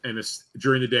and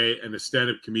during the day and a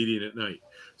stand-up comedian at night.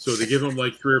 So they give him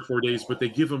like 3 or 4 days, but they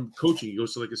give him coaching. He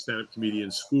goes to like a stand-up comedian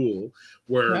school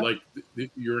where like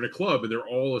you're in a club and they're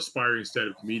all aspiring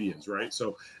stand-up comedians, right?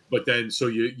 So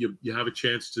you have a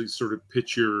chance to sort of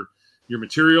pitch your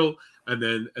material. And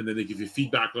then they give you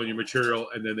feedback on your material,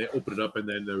 and then they open it up, and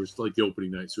then there's like the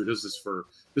opening night. So he does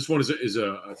this one is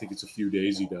I think it's a few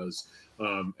days he does,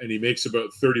 and he makes about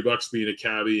 $30 being a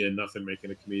cabbie and nothing making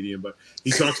a comedian. But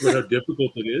he talks about how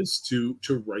difficult it is to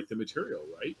write the material,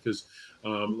 right? Because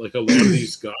like a lot of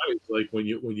these guys, like when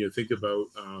you think about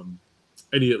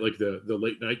any like the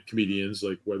late night comedians,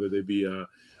 like whether they be a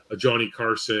Johnny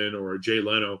Carson or a Jay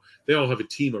Leno, they all have a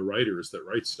team of writers that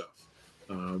write stuff.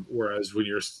 Whereas when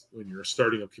you're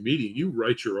starting a comedian, you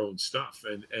write your own stuff,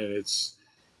 and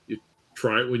you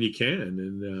try it when you can,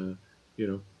 and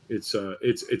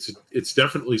it's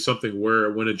definitely something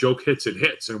where when a joke hits, it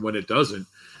hits, and when it doesn't,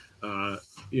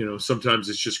 sometimes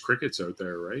it's just crickets out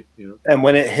there, right? And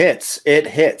when it hits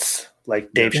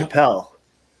like Dave Chappelle,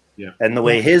 and the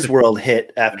way his world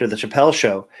hit after the Chappelle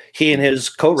show, he and his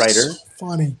co-writer, so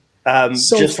funny,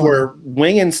 were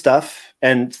winging stuff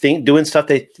and doing stuff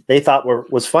they thought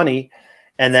was funny,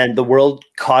 and then the world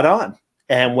caught on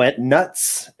and went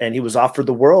nuts, and he was offered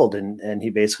the world, and he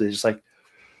basically just like,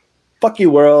 fuck you,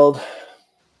 world,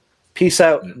 peace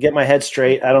out, get my head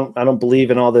straight. I don't believe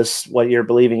in all this what you're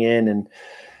believing in. And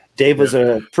Dave was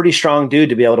a pretty strong dude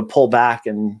to be able to pull back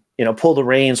and pull the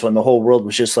reins when the whole world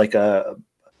was just like a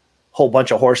whole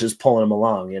bunch of horses pulling him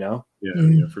along. Yeah,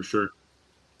 for sure.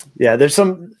 Yeah, there's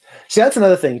some. See, that's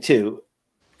another thing too.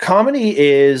 Comedy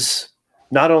is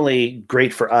not only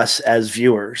great for us as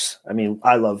viewers. I mean,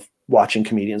 I love watching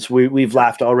comedians. We've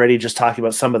laughed already just talking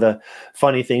about some of the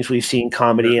funny things we've seen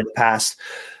comedy in the past.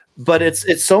 But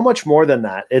it's so much more than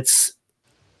that. It's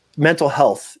mental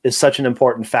health is such an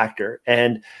important factor.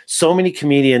 And so many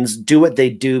comedians do what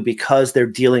they do because they're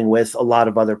dealing with a lot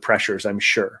of other pressures, I'm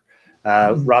sure.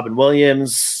 Robin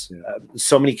Williams,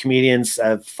 so many comedians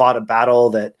have fought a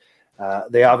battle that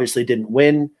they obviously didn't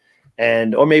win.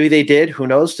 Or maybe they did, who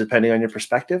knows, depending on your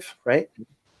perspective, right?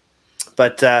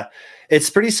 But it's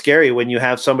pretty scary when you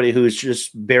have somebody who's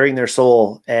just bearing their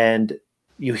soul and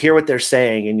you hear what they're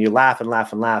saying and you laugh and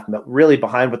laugh and laugh, but really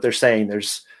behind what they're saying,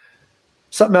 there's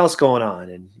something else going on,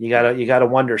 and you gotta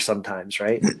wonder sometimes,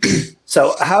 right?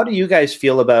 So how do you guys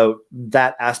feel about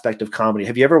that aspect of comedy?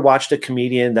 Have you ever watched a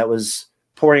comedian that was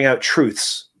pouring out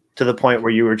truths to the point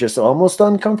where you were just almost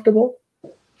uncomfortable,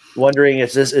 wondering,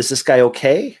 is this guy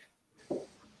okay?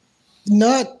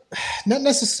 Not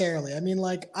necessarily. I mean,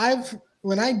 like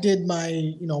when I did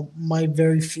my, my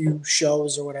very few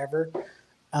shows or whatever,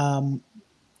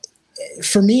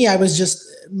 for me, I was just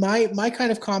my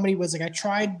kind of comedy was like I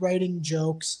tried writing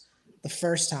jokes the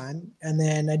first time, and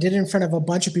then I did it in front of a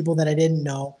bunch of people that I didn't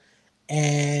know,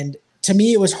 and to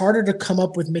me, it was harder to come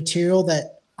up with material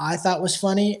that I thought was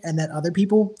funny and that other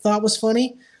people thought was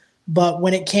funny. But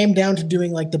when it came down to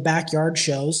doing like the backyard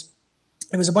shows,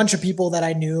 it was a bunch of people that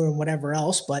I knew and whatever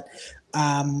else. But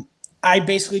I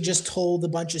basically just told a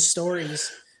bunch of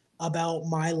stories about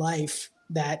my life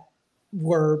that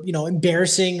were,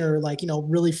 embarrassing or like,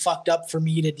 really fucked up for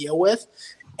me to deal with.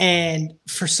 And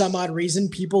for some odd reason,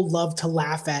 people love to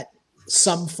laugh at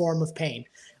some form of pain.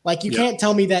 Like you can't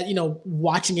tell me that,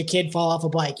 watching a kid fall off a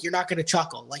bike, you're not going to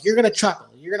chuckle. Like you're going to chuckle.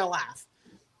 You're going to laugh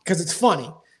because it's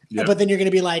funny. Yeah. But then you're going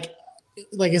to be like,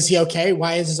 is he okay?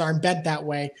 Why is his arm bent that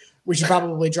way? We should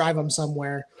probably drive him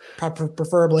somewhere,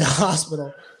 preferably a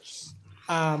hospital.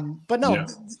 But no,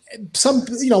 some,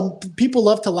 people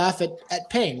love to laugh at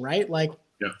pain, right? Like,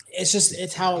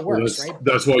 it's how it works, right?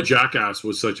 That's why Jackass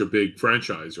was such a big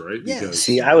franchise, right? Yeah. Because,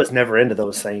 see, I was never into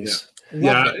those things.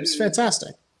 Yeah. It's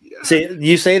fantastic. Yeah. See,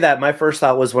 you say that. My first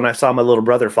thought was when I saw my little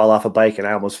brother fall off a bike, and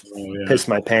I almost pissed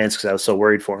my pants because I was so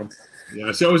worried for him.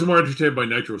 Yeah, so I was more entertained by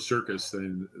Nitro Circus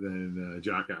than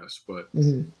Jackass, but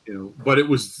but it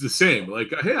was the same.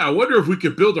 Like, hey, I wonder if we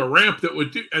could build a ramp that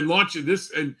would do and launch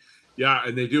this, and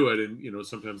they do it, and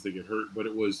sometimes they get hurt, but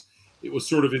it was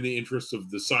sort of in the interest of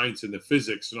the science and the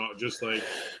physics, not just like,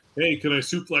 hey, can I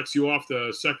suplex you off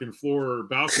the second floor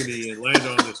balcony and land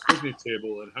on this picnic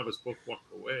table and have us both walk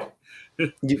away?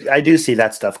 I do see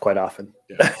that stuff quite often.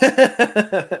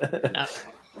 Yeah.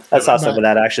 I saw some of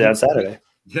that actually on Saturday.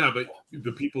 Yeah, but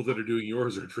the people that are doing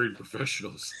yours are trained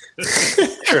professionals.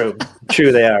 True,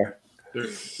 they are.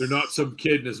 They're not some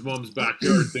kid in his mom's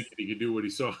backyard thinking he can do what he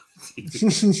saw.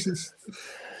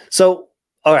 So,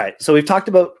 all right. So we've talked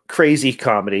about crazy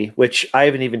comedy, which I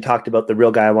haven't even talked about the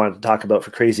real guy I wanted to talk about for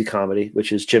crazy comedy,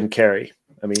 which is Jim Carrey.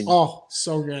 I mean, oh,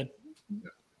 so good.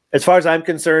 As far as I'm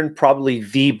concerned, probably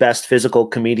the best physical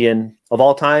comedian of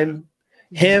all time.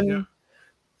 Him,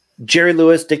 Jerry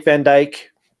Lewis, Dick Van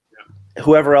Dyke,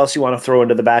 whoever else you want to throw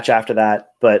into the batch after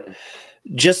that, but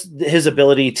just his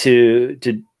ability to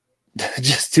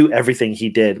just do everything he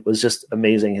did was just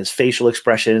amazing. His facial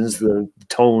expressions, the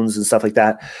tones and stuff like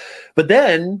that. But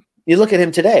then you look at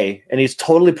him today and he's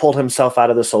totally pulled himself out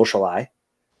of the social eye.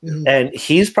 Mm-hmm. And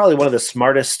he's probably one of the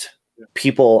smartest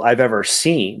people I've ever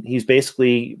seen. He's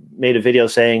basically made a video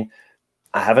saying,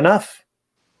 I have enough.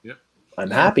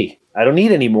 I'm happy. I don't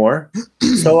need any more.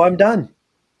 So I'm done.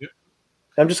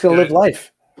 I'm just going to live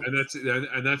life. And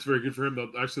that's very good for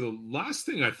him. Actually, the last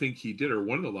thing I think he did, or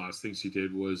one of the last things he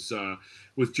did, was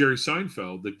with Jerry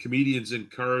Seinfeld, the comedians in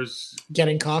cars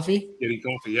getting coffee.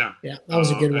 Yeah, that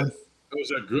was a good one. That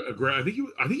was a great. I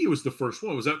think he was the first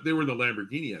one. Was that they were in the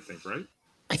Lamborghini? I think, right?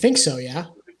 I think so. Yeah.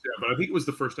 But I think it was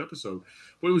the first episode.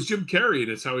 But it was Jim Carrey,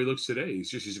 and it's how he looks today.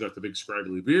 He's got the big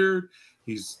scraggly beard.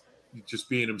 He's just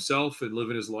being himself and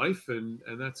living his life, and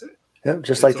that's it. Yeah,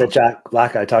 just like that Jack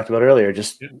Black I talked about earlier.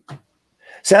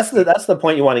 So that's the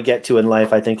point you want to get to in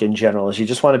life, I think, in general, is you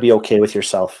just want to be okay with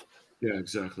yourself. Yeah,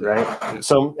 exactly. Right. Yeah.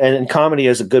 So, and comedy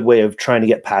is a good way of trying to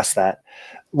get past that.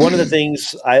 One of the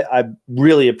things I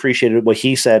really appreciated what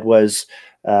he said was,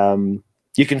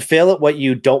 you can fail at what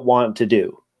you don't want to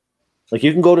do. Like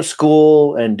you can go to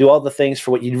school and do all the things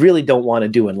for what you really don't want to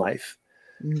do in life.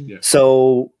 Yeah.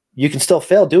 So you can still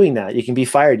fail doing that. You can be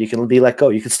fired. You can be let go.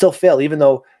 You can still fail, even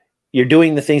though you're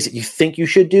doing the things that you think you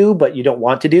should do, but you don't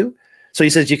want to do. So he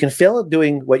says you can fail at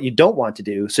doing what you don't want to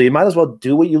do. So you might as well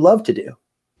do what you love to do.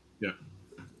 Yeah.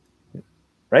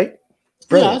 Right?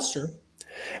 Brilliant. Yeah, that's true.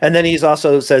 And then he's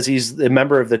also says he's a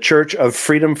member of the Church of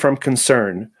Freedom from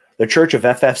Concern, the Church of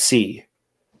FFC.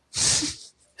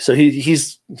 So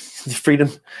he's freedom.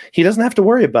 He doesn't have to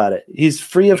worry about it. He's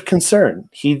free of concern.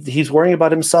 He's worrying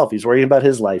about himself. He's worrying about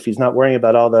his life. He's not worrying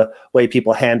about all the way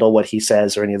people handle what he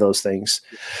says or any of those things.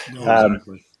 No,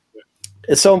 exactly.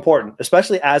 It's so important,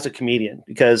 especially as a comedian,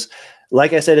 because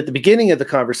like I said at the beginning of the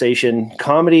conversation,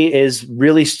 comedy is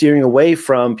really steering away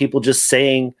from people just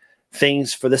saying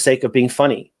things for the sake of being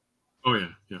funny. Oh,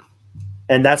 yeah.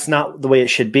 And that's not the way it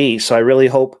should be. So I really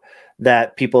hope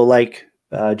that people like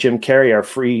Jim Carrey, are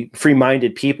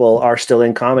free-minded people, are still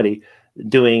in comedy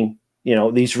doing,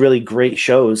 these really great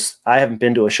shows. I haven't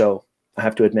been to a show. I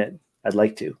have to admit, I'd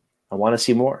like to. I want to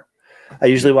see more. I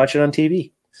usually watch it on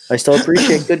TV. I still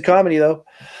appreciate good comedy though.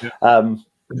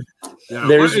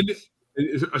 There's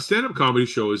a stand-up comedy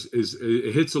show is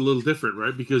it hits a little different,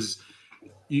 right? Because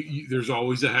there's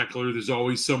always a heckler. There's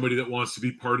always somebody that wants to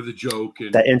be part of the joke.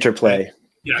 And that interplay.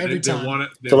 They want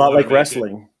it. It's a lot like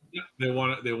wrestling. They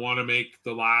want to make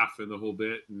the laugh and the whole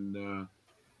bit, and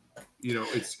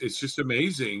it's just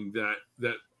amazing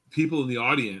that people in the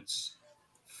audience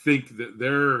think that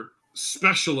they're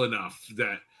special enough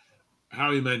that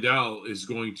Howie Mandel is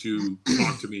going to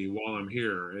talk to me while I'm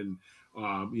here, and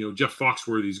Jeff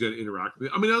Foxworthy is going to interact with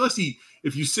me. I mean,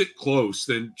 if you sit close,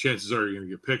 then chances are you're going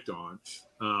to get picked on.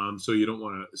 So you don't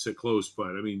want to sit close, but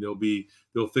I mean,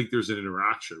 they'll think there's an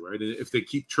interaction, right? And if they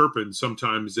keep chirping,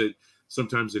 sometimes it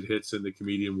hits, and the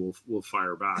comedian will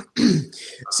fire back.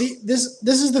 See, this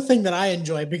is the thing that I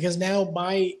enjoy, because now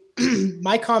my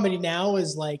comedy now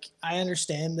is like, I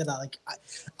understand that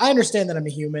I understand that I'm a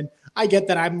human. I get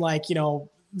that I'm like,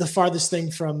 the farthest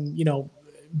thing from,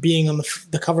 being on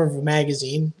the cover of a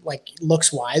magazine, like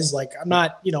looks wise. Like I'm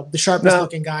not, the sharpest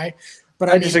looking guy, but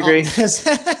I disagree.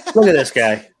 Look at this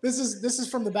guy. This is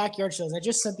from the backyard shows. I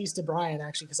just sent these to Brian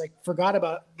actually, because I forgot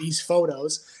about these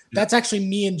photos. That's actually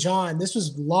me and John. This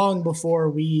was long before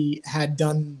we had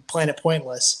done Planet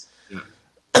Pointless.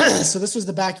 So this was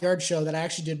the backyard show that I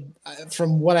actually did.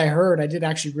 From what I heard, I did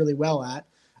actually really well at.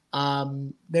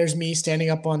 There's me standing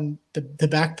up on the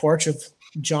back porch of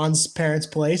John's parents'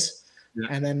 place. Yeah.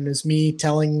 And then there's me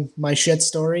telling my shit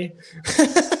story.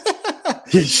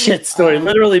 Shit story,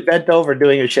 literally bent over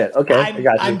doing your shit. Okay, I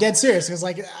got you. I'm dead serious, because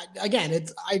again,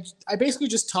 I basically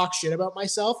just talk shit about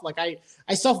myself. Like I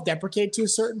self-deprecate to a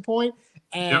certain point,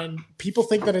 and people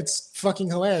think that it's fucking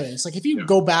hilarious. Like if you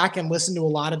go back and listen to a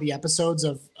lot of the episodes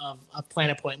of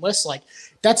Planet Pointless, like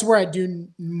that's where I do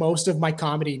most of my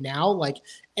comedy now. Like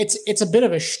it's a bit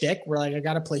of a shtick where like I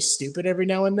got to play stupid every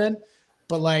now and then,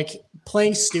 but like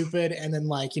playing stupid and then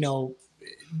like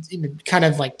kind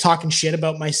of like talking shit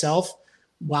about myself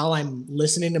while I'm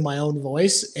listening to my own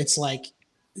voice, it's like,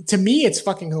 to me, it's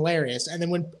fucking hilarious. And then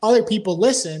when other people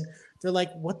listen, they're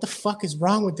like, what the fuck is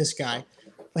wrong with this guy?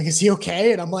 Like, is he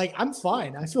okay? And I'm like, I'm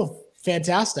fine. I feel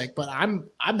fantastic, but I'm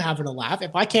having a laugh.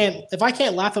 If I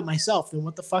can't laugh at myself, then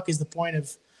what the fuck is the point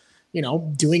of,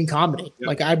 doing comedy? Yeah.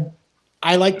 Like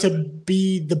I like to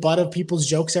be the butt of people's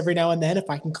jokes every now and then. If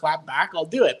I can clap back, I'll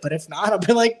do it. But if not, I'll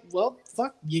be like, well,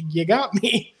 fuck, you got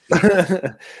me.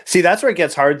 See, that's where it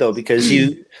gets hard though, because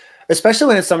especially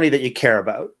when it's somebody that you care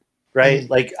about, right?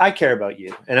 Like I care about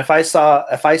you. And if I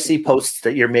see posts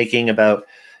that you're making about,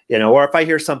 or if I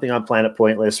hear something on Planet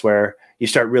Pointless where you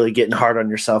start really getting hard on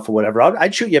yourself or whatever,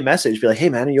 I'd shoot you a message, be like, hey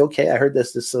man, are you okay? I heard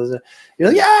this. You're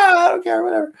like, yeah, I don't care,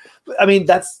 whatever. I mean,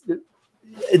 that's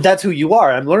who you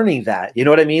are. I'm learning that, you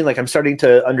know what I mean? Like I'm starting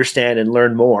to understand and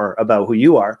learn more about who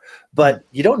you are, but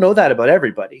you don't know that about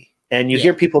everybody. And you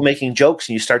hear people making jokes,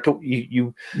 and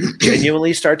you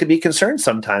genuinely start to be concerned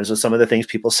sometimes with some of the things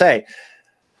people say.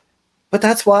 But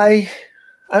that's why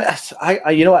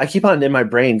I keep on in my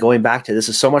brain going back to, this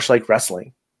is so much like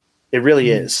wrestling. It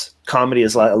really is. Comedy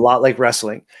is a lot like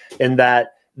wrestling, in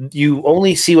that you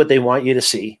only see what they want you to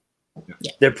see.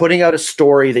 Yeah. They're putting out a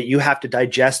story that you have to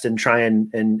digest and try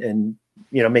and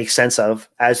make sense of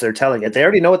as they're telling it. They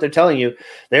already know what they're telling you.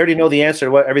 They already know the answer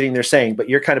to everything they're saying, but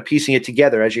you're kind of piecing it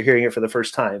together as you're hearing it for the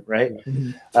first time, right?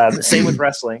 Same with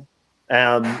wrestling.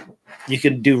 You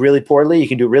can do really poorly. You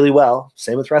can do really well.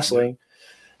 Same with wrestling.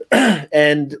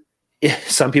 And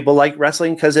some people like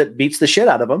wrestling because it beats the shit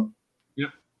out of them. Yeah.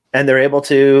 And they're able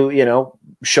to,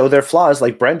 show their flaws,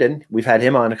 like Brendan. We've had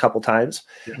him on a couple times.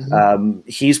 Yeah.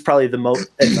 He's probably the most,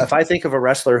 if I think of a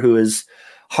wrestler who is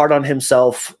hard on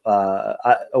himself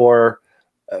or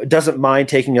doesn't mind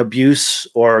taking abuse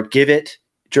or give it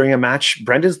during a match,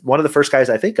 Brendan's one of the first guys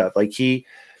I think of. Like he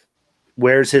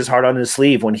wears his heart on his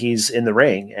sleeve when he's in the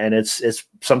ring, and it's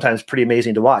sometimes pretty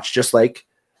amazing to watch, just like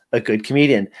a good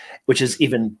comedian, which is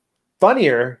even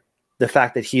funnier, the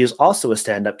fact that he is also a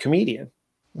stand-up comedian.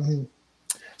 Mm-hmm.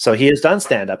 So he has done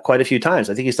stand-up quite a few times.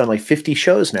 I think he's done like 50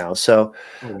 shows now. So,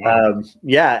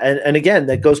 and again,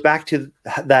 that goes back to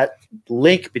that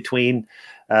link between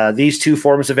these two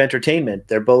forms of entertainment.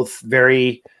 They're both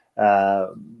very,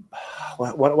 what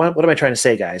am I trying to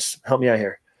say, guys? Help me out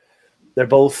here. They're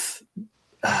both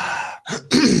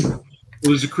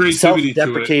there's a creativity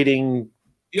self-deprecating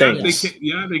things.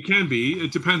 They can be.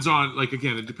 It depends on, what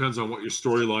your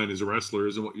storyline as a wrestler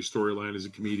is and what your storyline as a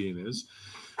comedian is.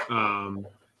 I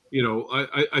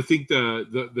think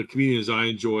the comedians I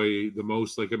enjoy the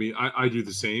most, I do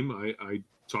the same. I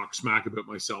talk smack about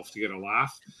myself to get a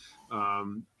laugh. I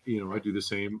do the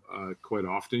same quite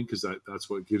often, because that's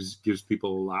what gives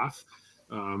people a laugh.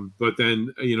 But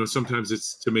then, sometimes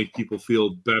it's to make people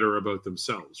feel better about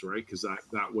themselves, right? Because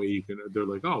that way they're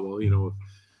like, oh, well,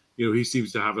 he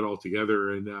seems to have it all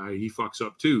together, and he fucks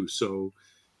up too. So,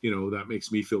 that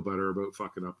makes me feel better about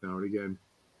fucking up now and again.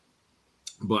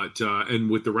 But and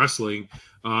with the wrestling,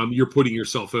 you're putting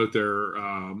yourself out there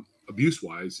abuse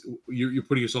wise, you're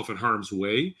putting yourself in harm's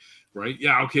way, right?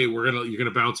 Yeah, okay, you're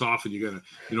gonna bounce off, and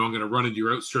I'm gonna run into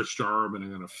your outstretched arm, and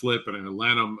I'm gonna flip, and I'm gonna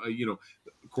land them.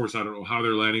 Of course, I don't know how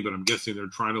they're landing, but I'm guessing they're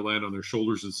trying to land on their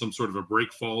shoulders in some sort of a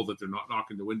break fall, that they're not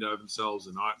knocking the wind out of themselves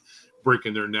and not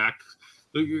breaking their neck.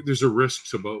 There's a risk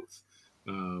to both.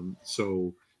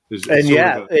 So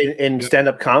in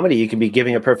stand-up comedy, you can be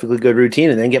giving a perfectly good routine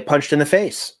and then get punched in the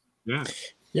face. Yeah.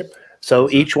 Yep. So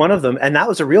each one of them, and that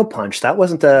was a real punch. That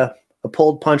wasn't a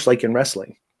pulled punch like in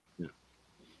wrestling. Yeah.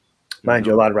 Mind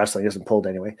you, a lot of wrestling isn't pulled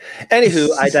anyway. Anywho,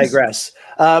 I digress.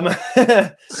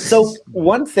 So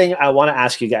one thing I want to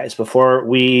ask you guys before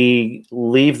we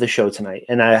leave the show tonight,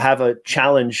 and I have a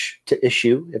challenge to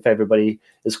issue if everybody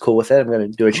is cool with it. I'm going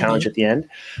to do a challenge at the end.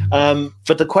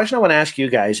 But the question I want to ask you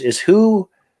guys is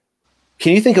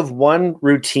can you think of one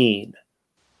routine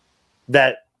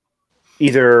that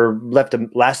either left a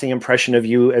lasting impression of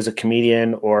you as a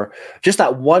comedian, or just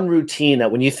that one routine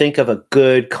that when you think of a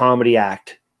good comedy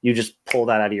act, you just pull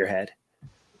that out of your head?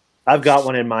 I've got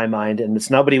one in my mind, and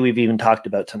it's nobody we've even talked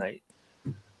about tonight.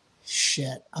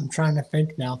 Shit, I'm trying to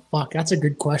think now. Fuck, that's a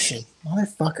good question.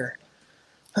 Motherfucker.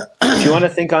 If you want to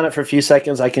think on it for a few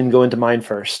seconds, I can go into mine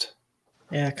first.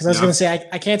 Yeah, because I was going to say,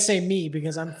 I can't say me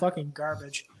because I'm fucking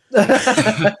garbage.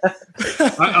 I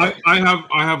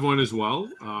have one as well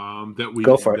that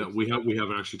we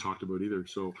haven't actually talked about either.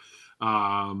 So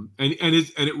and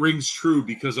it rings true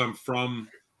because I'm from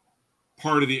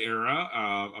part of the era.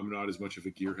 I'm not as much of a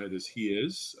gearhead as he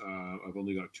is. I've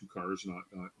only got 2 cars, not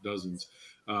dozens.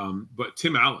 But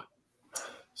Tim Allen.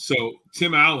 So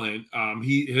Tim Allen,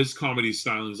 his comedy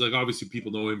styling is like, obviously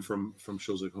people know him from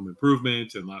shows like Home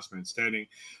Improvement and Last Man Standing,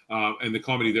 and the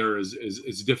comedy there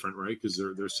is different, right? Because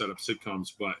they're set up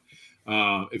sitcoms. But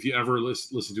if you ever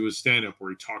listen to his stand up where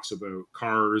he talks about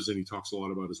cars and he talks a lot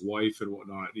about his wife and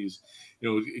whatnot, he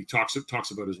talks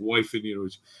about his wife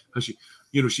and how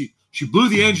she blew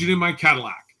the engine in my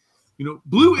Cadillac,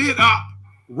 blew it up,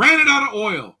 ran it out of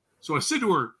oil. So I said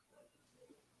to her,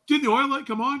 "Did the oil light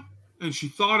come on?" And she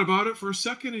thought about it for a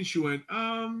second, and she went,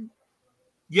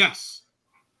 "Yes."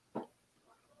 I'm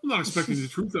not expecting the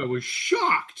truth. I was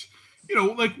shocked.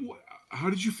 How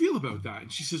did you feel about that?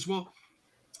 And she says, "Well,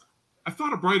 I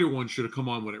thought a brighter one should have come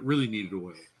on when it really needed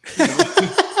oil."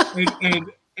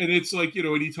 and it's like,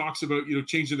 and he talks about,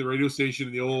 changing the radio station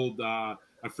in the old,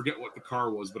 I forget what the car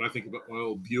was, but I think about my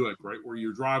old Buick, right? Where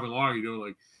you're driving along, you're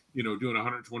doing doing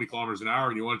 120 kilometers an hour,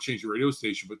 and you want to change your radio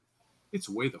station, but it's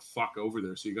way the fuck over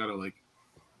there. So you got to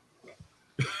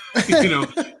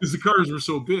because the cars were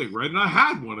so big, right? And I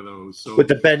had one of those. So with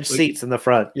the bench seats in the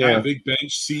front. Yeah, big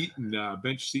bench seat and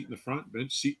bench seat in the front,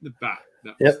 bench seat in the back.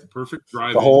 That was the perfect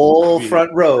drive. The whole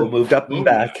front row moved up and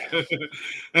back.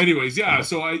 Anyways, yeah.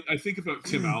 So I think about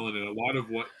Tim Allen, and a lot of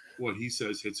what he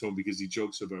says hits home because he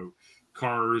jokes about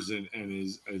cars and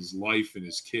his life and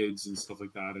his kids and stuff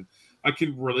like that. And I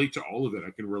can relate to all of it. I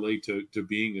can relate to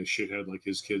being a shithead like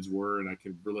his kids were, and I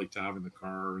can relate to having the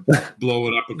car and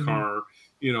blowing up a car.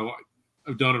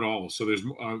 I've done it all. So there's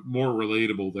more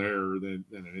relatable there than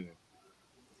anything.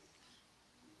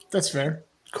 That's fair.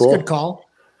 Cool. That's a good call.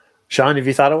 Sean, have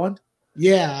you thought of one?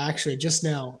 Yeah, actually, just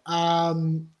now.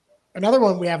 Another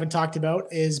one we haven't talked about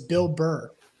is Bill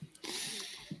Burr.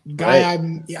 Guy,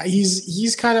 right.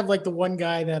 He's kind of like the one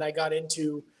guy that I got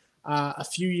into a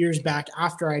few years back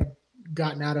after I'd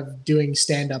gotten out of doing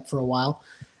stand-up for a while.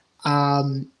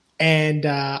 And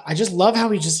I just love how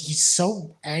he's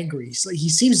so angry. He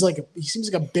seems like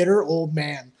a bitter old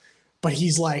man, but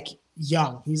he's like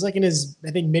young. He's like in his,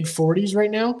 I think, mid-40s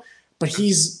right now, but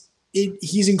he's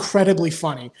incredibly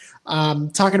funny.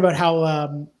 Talking about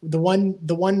how the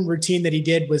one routine that he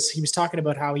did was he was talking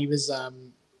about how he was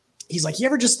he's like, you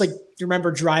ever just you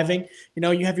remember driving,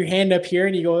 you have your hand up here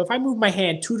and you go, if I move my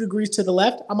hand 2 degrees to the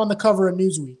left, I'm on the cover of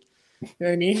Newsweek. You know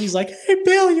what I mean? He's like, hey,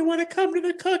 Bill, you want to come to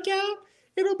the cookout?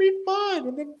 It'll be fun.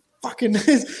 And then fucking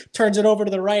turns it over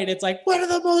to the right. It's like, one of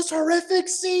the most horrific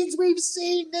scenes we've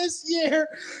seen this year.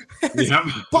 Yep.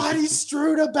 Body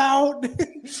strewed about.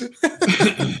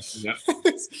 Yep.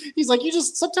 He's like,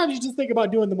 sometimes you just think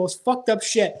about doing the most fucked up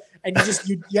shit, and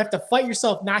you have to fight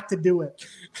yourself not to do it.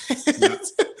 Yep.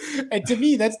 And to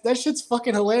me, that shit's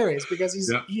fucking hilarious because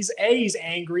he's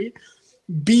angry.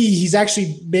 B, he's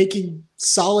actually making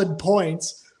solid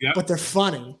points, but they're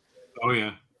funny. Oh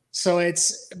yeah. So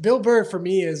it's Bill Burr for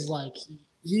me is like,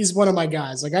 he's one of my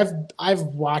guys. Like I've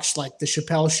watched like the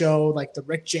Chappelle Show, like the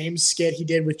Rick James skit he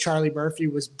did with Charlie Murphy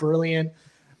was brilliant.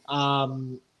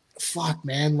 Fuck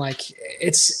man. Like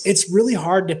it's really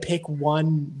hard to pick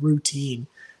one routine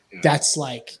that's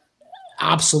like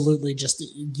absolutely just,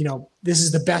 this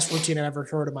is the best routine I've ever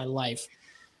heard in my life.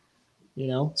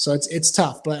 So it's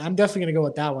tough, but I'm definitely gonna go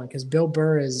with that one because Bill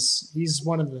Burr he's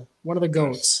one of the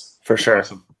goats for sure.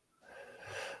 Awesome.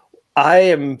 I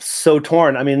am so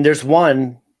torn. I mean, there's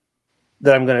one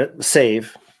that I'm going to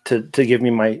save to give me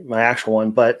my actual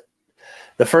one, but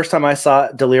the first time I saw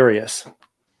Delirious,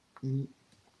 I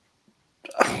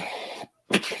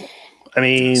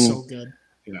mean, so good.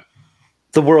 Yeah.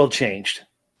 The world changed.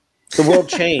 The world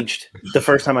changed the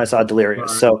first time I saw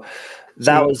Delirious. Right. So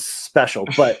that was special,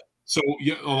 but so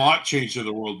yeah, a lot changed in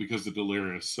the world because of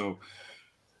Delirious. So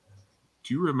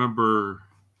do you remember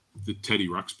the Teddy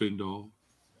Ruxpin doll?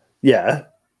 Yeah.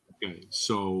 Okay,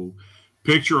 so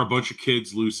picture a bunch of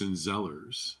kids loose in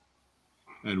Zellers,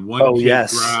 and one kid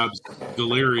grabs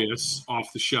Delirious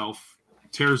off the shelf,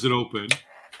 tears it open.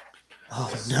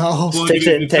 Oh no! Sticks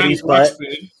it in Teddy's butt.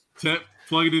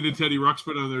 Plug it into Teddy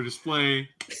Ruxpin on their display,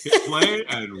 hit play,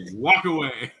 and walk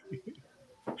away.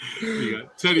 You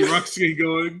got Teddy Ruxpin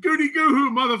going, "Goody goo,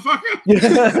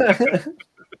 motherfucker!"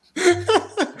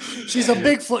 She's a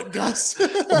Bigfoot, Gus.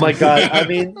 Oh my God. I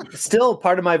mean, still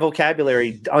part of my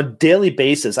vocabulary on a daily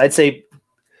basis. I'd say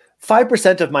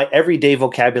 5% of my everyday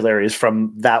vocabulary is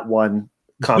from that one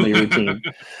comedy routine.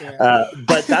 Yeah.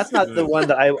 But that's not the one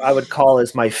that I would call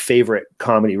as my favorite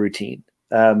comedy routine.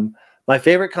 My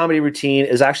favorite comedy routine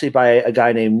is actually by a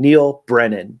guy named Neil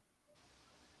Brennan.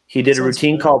 He did a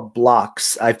routine called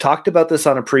Blocks. I've talked about this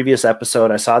on a previous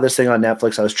episode. I saw this thing on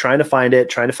Netflix. I was trying to find it,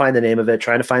 trying to find the name of it,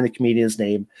 trying to find the comedian's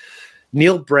name.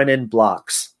 Neil Brennan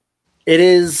Blocks. It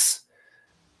is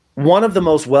one of the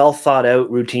most well thought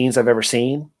out routines I've ever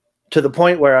seen, to the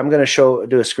point where I'm going to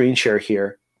do a screen share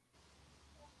here.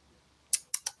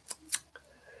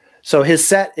 So his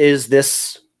set is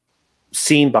this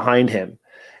scene behind him.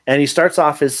 And he starts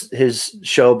off his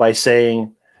show by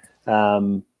saying,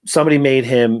 somebody made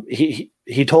him, he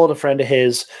told a friend of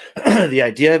his the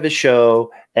idea of his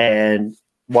show and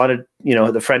wanted,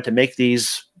 the friend to make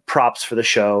these props for the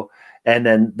show. And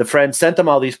then the friend sent them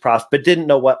all these props, but didn't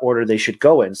know what order they should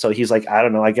go in. So he's like, I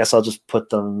don't know, I guess I'll just put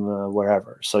them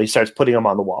wherever. So he starts putting them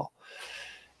on the wall.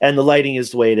 And the lighting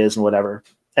is the way it is and whatever.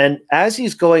 And as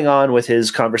he's going on with his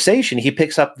conversation, he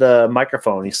picks up the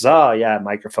microphone. He says, oh, yeah,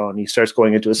 microphone. He starts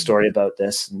going into a story about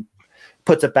this and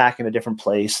puts it back in a different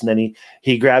place. And then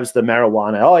he grabs the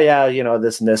marijuana. Oh, yeah,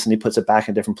 this and this. And he puts it back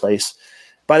in a different place.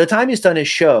 By the time he's done his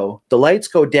show, the lights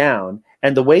go down.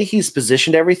 And the way he's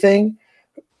positioned everything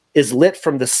is lit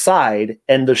from the side.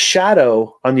 And the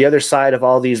shadow on the other side of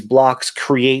all these blocks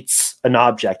creates an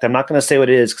object. I'm not going to say what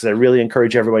it is because I really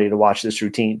encourage everybody to watch this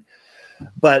routine.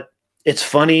 But it's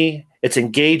funny. It's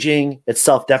engaging. It's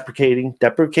self-deprecating.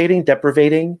 Deprecating.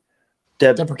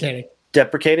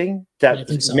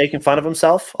 Making fun of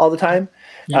himself all the time.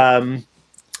 Yeah.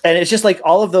 And it's just like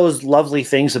all of those lovely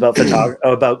things about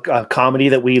comedy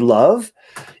that we love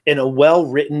in a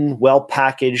well-written,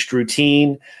 well-packaged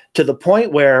routine, to the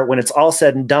point where when it's all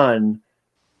said and done,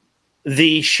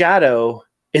 the shadow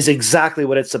is exactly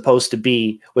what it's supposed to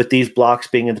be with these blocks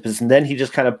being in the position. Then he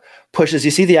just kind of pushes.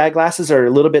 You see the eyeglasses are a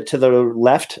little bit to the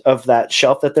left of that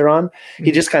shelf that they're on. Mm-hmm.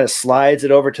 He just kind of slides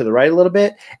it over to the right a little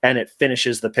bit, and it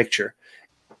finishes the picture.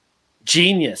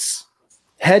 Genius.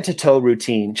 Head to toe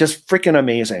routine. Just freaking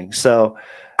amazing. So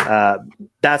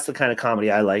that's the kind of comedy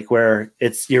I like, where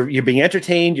it's you're being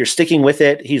entertained, you're sticking with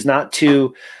it. He's not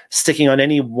too sticking on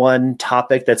any one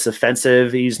topic that's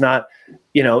offensive. He's not,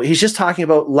 he's just talking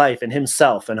about life and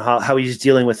himself and how he's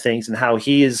dealing with things and how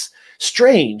he is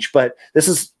strange, but this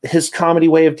is his comedy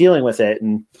way of dealing with it.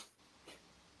 And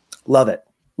love it.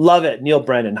 Neil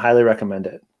Brennan, highly recommend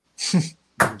it.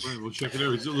 Right, we'll check it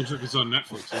out. It looks like it's on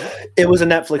Netflix. Right? It was a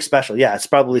Netflix special. Yeah, it's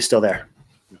probably still there.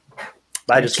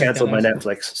 I just canceled my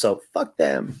Netflix, so fuck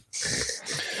them.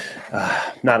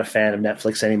 Not a fan of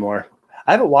Netflix anymore.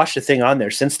 I haven't watched a thing on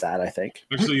there since that, I think.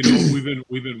 Actually,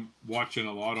 we've been watching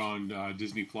a lot on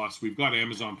Disney Plus. We've got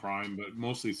Amazon Prime, but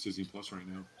mostly it's Disney Plus right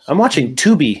now. I'm watching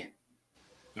Tubi.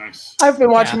 Nice. I've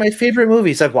been watching my favorite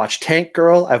movies. I've watched Tank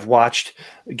Girl. I've watched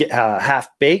Half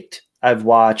Baked. I've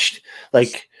watched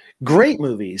great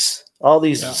movies. All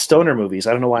these stoner movies.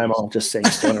 I don't know why I'm all just saying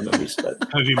stoner movies, but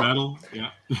Heavy Metal.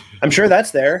 Yeah. I'm sure that's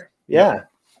there. Yeah.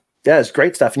 Yeah, it's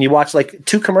great stuff. And you watch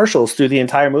 2 commercials through the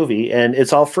entire movie and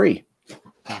it's all free.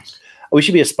 Nice. We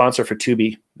should be a sponsor for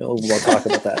Tubi. We'll talk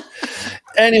about that.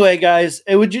 Anyway, guys,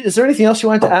 is there anything else you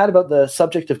wanted to add about the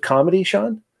subject of comedy,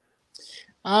 Sean?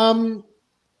 It's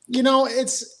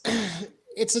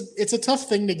a tough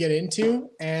thing to get into.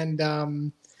 And,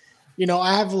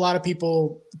 I have a lot of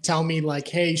people tell me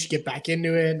hey, you should get back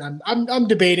into it. And I'm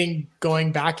debating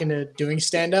going back into doing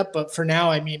stand-up, but for now,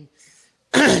 I mean,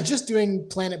 just doing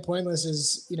Planet Pointless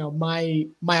is, my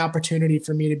opportunity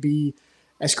for me to be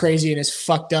as crazy and as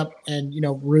fucked up and,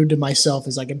 rude to myself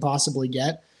as I can possibly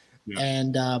get. Yeah.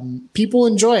 And people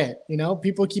enjoy it.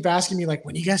 People keep asking me like,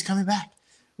 when are you guys coming back?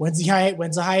 When's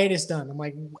the hiatus done? I'm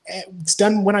like, it's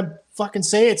done when I fucking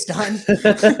say it's done.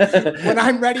 When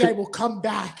I'm ready, I will come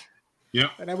back. Yeah.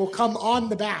 And I will come on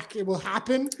the back. It will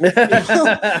happen. I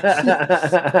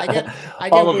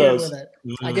get weird with it.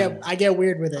 I get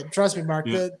weird with it. Trust me, Mark.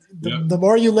 Yeah. The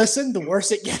more you listen, the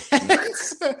worse it gets.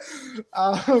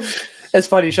 It's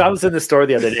funny. Sean was in the store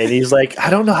the other day, and he's like, "I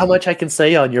don't know how much I can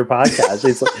say on your podcast."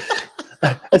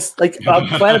 It's like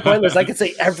Planet Pointless. I can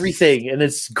say everything, and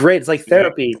it's great. It's like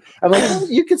therapy. I'm like, oh,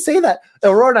 you can say that.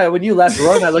 Aurora and I, when you left,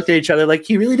 Aurora and I looked at each other like,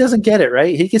 he really doesn't get it,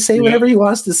 right? He can say whatever he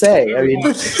wants to say. I mean,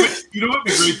 you know what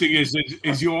the great thing is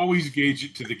you always gauge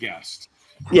it to the guest.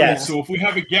 Right? Yeah. So if we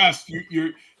have a guest,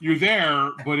 you're there,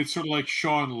 but it's sort of like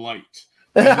Sean Light.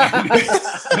 And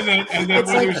then when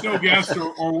there's no guest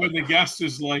or when the guest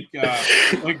is like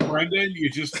Brendan,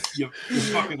 you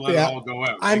fucking let it all go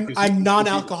out. I'm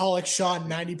non-alcoholic Sean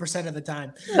 90% of the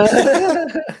time.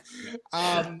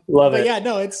 Love it. Yeah,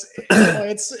 no, it's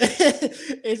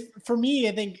for me.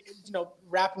 I think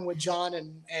rapping with John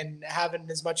and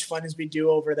having as much fun as we do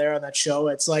over there on that show.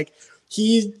 It's like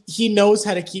he knows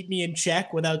how to keep me in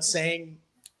check without saying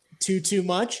too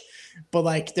much. But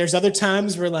like, there's other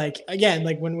times where like, again,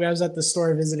 like when I was at the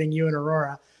store visiting you and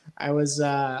Aurora, I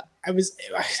wasn't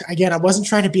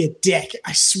trying to be a dick.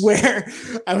 I swear.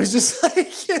 I was just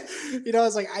like, I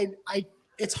was like,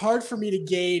 it's hard for me to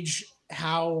gauge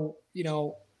how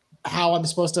I'm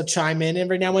supposed to chime in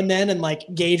every now and then and like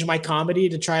gauge my comedy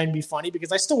to try and be funny,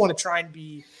 because I still want to try and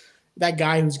be that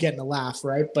guy who's getting a laugh.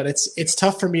 Right. But it's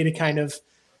tough for me to kind of,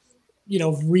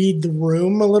 read the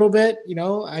room a little bit.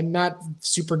 I'm not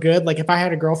super good. Like if I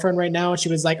had a girlfriend right now and she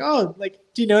was like, oh, like,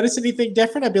 do you notice anything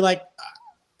different? I'd be like,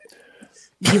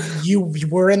 you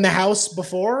were in the house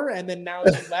before and then now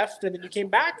you left and then you came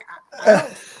back. I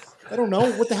don't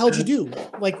know. What the hell did you do?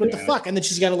 Like, what the fuck? And then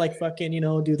she's got to like fucking,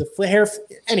 do the hair.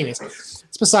 Anyways,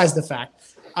 it's besides the fact.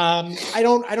 I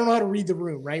don't know how to read the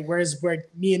room, right? Whereas where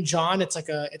me and John, it's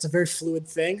a very fluid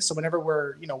thing. So whenever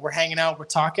we're hanging out, we're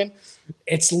talking,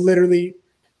 it's literally,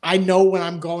 I know when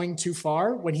I'm going too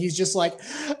far, when he's just like,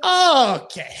 oh,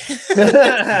 okay.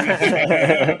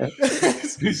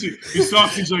 he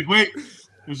stops, he's like, wait,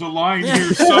 there's a line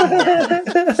here somewhere.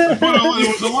 There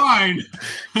was a line.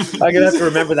 I'm going to have to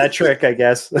remember that trick, I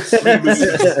guess. Let's see it.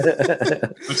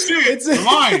 It's a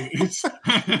line.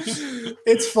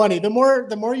 It's funny. The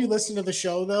more you listen to the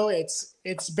show, though,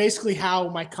 it's basically how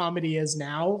my comedy is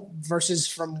now versus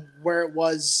from where it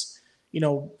was,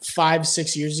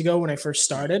 5-6 years ago when I first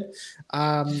started.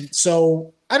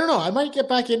 So I don't know. I might get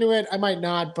back into it. I might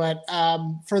not. But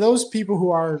for those people who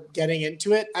are getting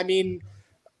into it, I mean,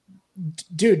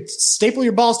 dude, staple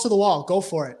your balls to the wall. Go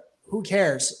for it. Who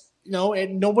cares?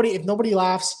 If nobody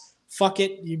laughs, fuck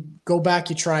it. You go back,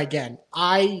 you try again.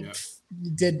 I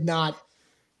did not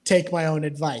take my own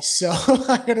advice. So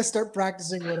I'm going to start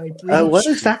practicing what I preach. What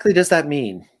exactly does that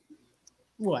mean?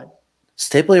 What?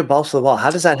 Staple your balls to the wall.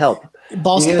 How does that help?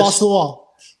 Balls to the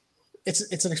wall.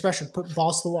 It's an expression. Put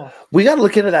balls to the wall. We got to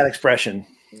look into that expression.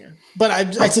 Yeah. But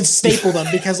I said staple them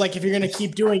because, like, if you're going to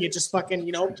keep doing it, just fucking,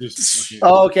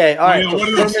 Oh, okay. All right. What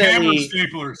are those hammer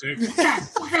staplers?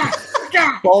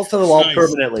 Balls to the wall Nice.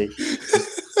 Permanently.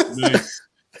 Nice.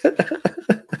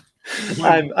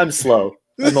 I'm slow.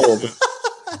 I'm old.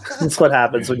 That's what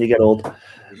happens when you get old.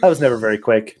 I was never very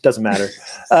quick. Doesn't matter.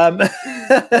 All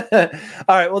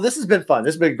right. Well, this has been fun.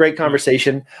 This has been a great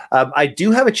conversation. I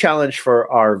do have a challenge for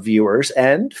our viewers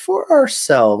and for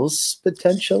ourselves,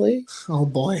 potentially. Oh,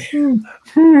 boy.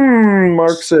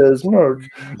 Mark says, Mark.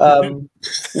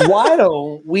 Why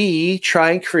don't we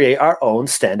try and create our own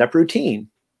stand-up routine?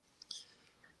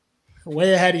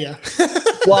 Way ahead of you.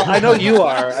 Well, I know you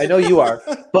are.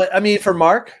 But, I mean, for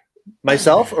Mark,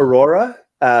 myself, Aurora,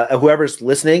 whoever's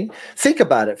listening, think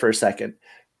about it for a second.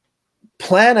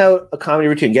 Plan out a comedy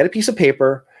routine. Get a piece of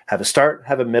paper, have a start,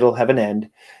 have a middle, have an end.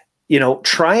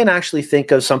 Try and actually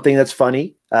think of something that's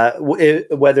funny.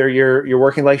 Whether you're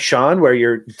working like Sean, where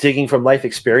you're digging from life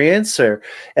experience,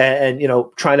 and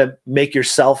trying to make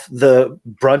yourself the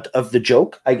brunt of the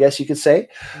joke, I guess you could say,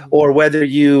 or whether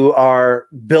you are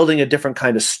building a different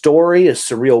kind of story, a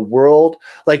surreal world,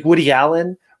 like Woody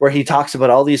Allen, where he talks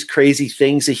about all these crazy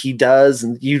things that he does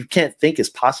and you can't think is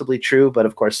possibly true. But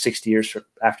of course, 60 years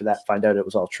after that, find out it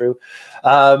was all true.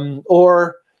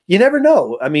 Or you never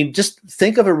know. I mean, just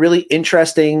think of a really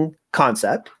interesting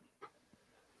concept,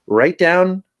 write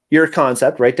down your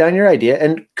concept, write down your idea,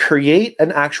 and create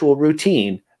an actual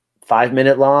routine. 5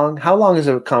 minute long. How long is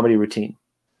a comedy routine?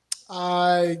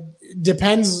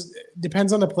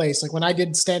 Depends on the place. Like when I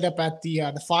did stand up at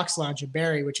the Fox Lounge at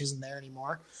Barrie, which isn't there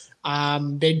anymore,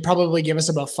 they'd probably give us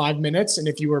about 5 minutes. And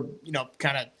if you were,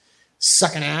 kind of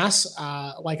sucking ass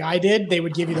like I did, they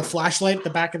would give you the flashlight at the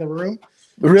back of the room.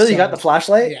 Really? So, you got the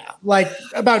flashlight? Yeah, like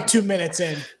about 2 minutes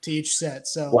in to each set.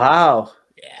 So wow.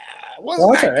 Yeah, it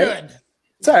wasn't that good.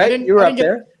 It's all right. You were up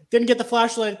there. Didn't get the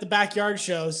flashlight at the backyard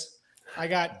shows. I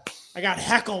got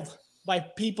heckled by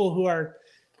people who are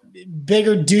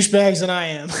bigger douchebags than I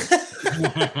am.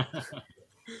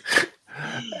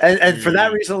 and for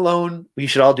that reason alone, we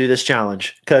should all do this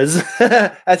challenge because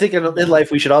I think in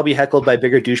life we should all be heckled by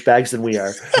bigger douchebags than we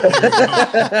are.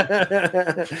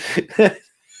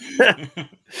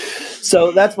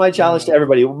 So that's my challenge to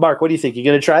everybody. Mark, what do you think? You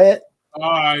going to try it?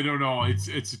 I don't know.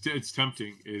 It's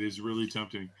tempting. It is really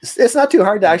tempting. It's not too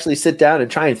hard to actually sit down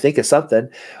and try and think of something.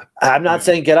 I'm not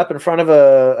saying get up in front of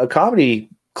a comedy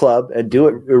club and do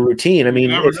it a routine. I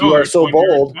mean, if you are so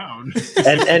bold,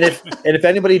 and if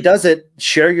anybody does it,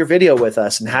 share your video with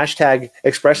us and hashtag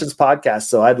Expressions Podcast.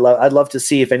 So I'd love to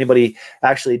see if anybody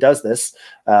actually does this.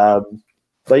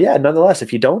 But yeah, nonetheless,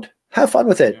 if you don't, have fun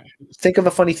with it. Think of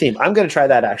a funny theme. I'm going to try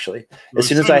that actually as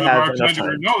soon as I have enough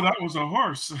time. No, that was a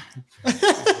horse.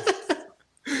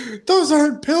 Those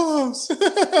aren't pillows.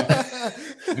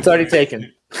 It's already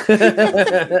taken. Damn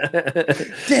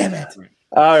it.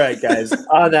 All right, guys.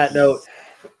 On that note,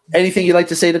 anything you'd like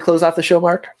to say to close off the show,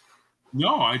 Mark?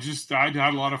 No, I had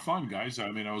a lot of fun, guys.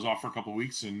 I mean, I was off for a couple of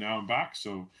weeks and now I'm back.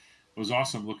 So it was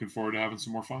awesome. Looking forward to having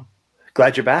some more fun.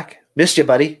 Glad you're back. Missed you,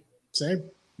 buddy. Same.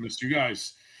 Missed you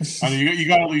guys. I mean, you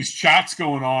got all these chats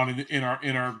going on in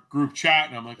our group chat,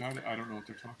 and I'm like, I don't know what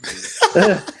they're talking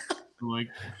about. I'm like,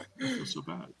 I feel so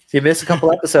bad. If you miss a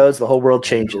couple episodes, the whole world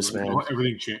changes, man.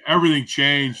 Everything changed. Everything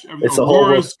changed. It's the whole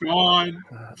world gone.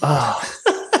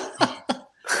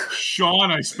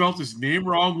 Sean, I spelled his name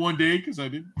wrong one day because I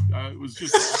didn't. It was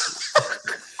just.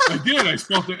 I did. I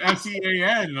spelled it SEAN,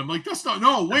 and I'm like, that's not.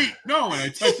 No, wait, no. And I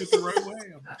typed it the right way.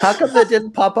 How come that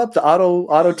didn't pop up? The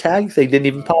auto tag thing didn't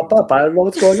even pop up. I don't know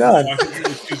what's going on. I think it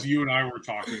was because you and I were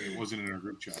talking. It wasn't in our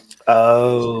group chat.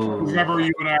 Oh. Remember,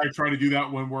 you and I are trying to do that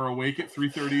when we're awake at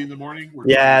 3:30 in the morning.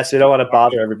 Yeah, so we don't want to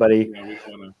bother everybody. Yeah, we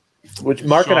want to. Which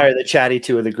Mark and I are the chatty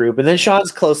two of the group, and then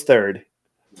Sean's close third.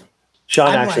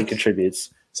 Sean actually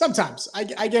contributes. Sometimes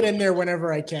I get in there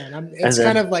whenever I can. It's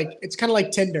kind of like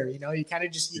Tinder, you kind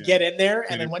of just get in there,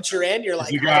 and then once you're in, you're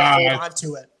like, I hold on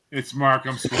to it. It's Mark.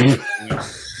 I'm supposed to.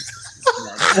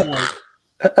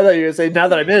 I thought you were gonna say now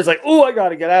that I'm in, it's like, oh, I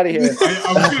gotta get out of here.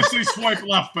 I was gonna say swipe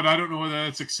left, but I don't know whether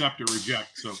that's accept or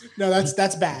reject. So no,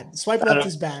 that's bad. Swipe left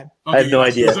is bad. Okay, I have no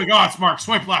idea. It's like, it's Mark.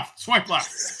 Swipe left. Swipe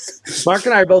left. Mark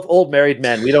and I are both old married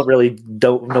men. We don't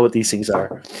know what these things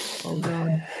are. Oh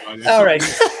God. All right.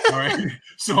 All right.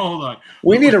 So hold on.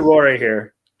 We need Aurora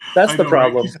here. That's the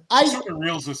problem. Right? She sort of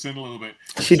reels us in a little bit.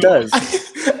 She does.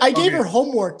 I gave her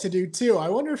homework to do too. I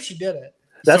wonder if she did it.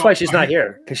 That's why she's not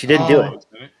here, because she didn't do it.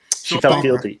 She felt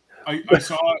guilty. I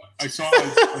saw a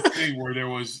thing where there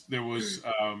was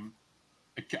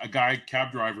a guy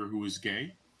cab driver who was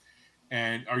gay.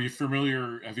 And are you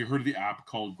familiar? Have you heard of the app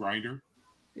called Grindr?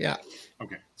 Yeah.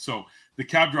 Okay. So the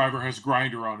cab driver has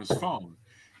Grindr on his phone.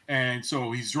 And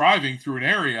so he's driving through an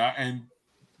area and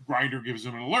Grindr gives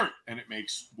him an alert and it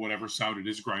makes whatever sound it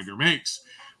is Grindr makes.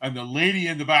 And the lady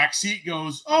in the back seat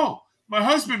goes, "Oh, my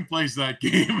husband plays that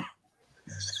game."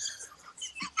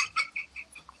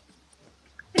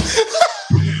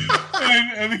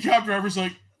 and the cab driver's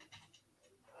like,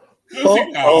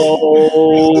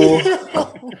 oh.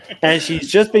 And she's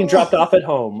just being dropped off at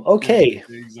home. Okay.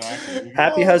 Exactly.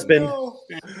 Happy husband. No.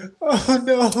 Oh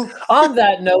no. On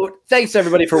that note, thanks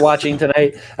everybody for watching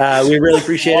tonight. We really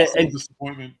appreciate it. And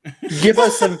disappointment. Give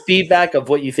us some feedback of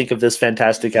what you think of this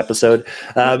fantastic episode.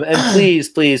 And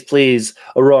please,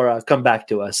 Aurora, come back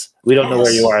to us. We don't know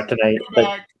where you are tonight,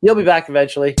 but you'll be back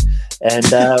eventually. And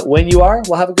when you are,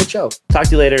 we'll have a good show. Talk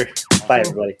to you later. Bye,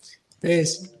 everybody.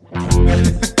 Peace.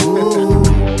 Ooh.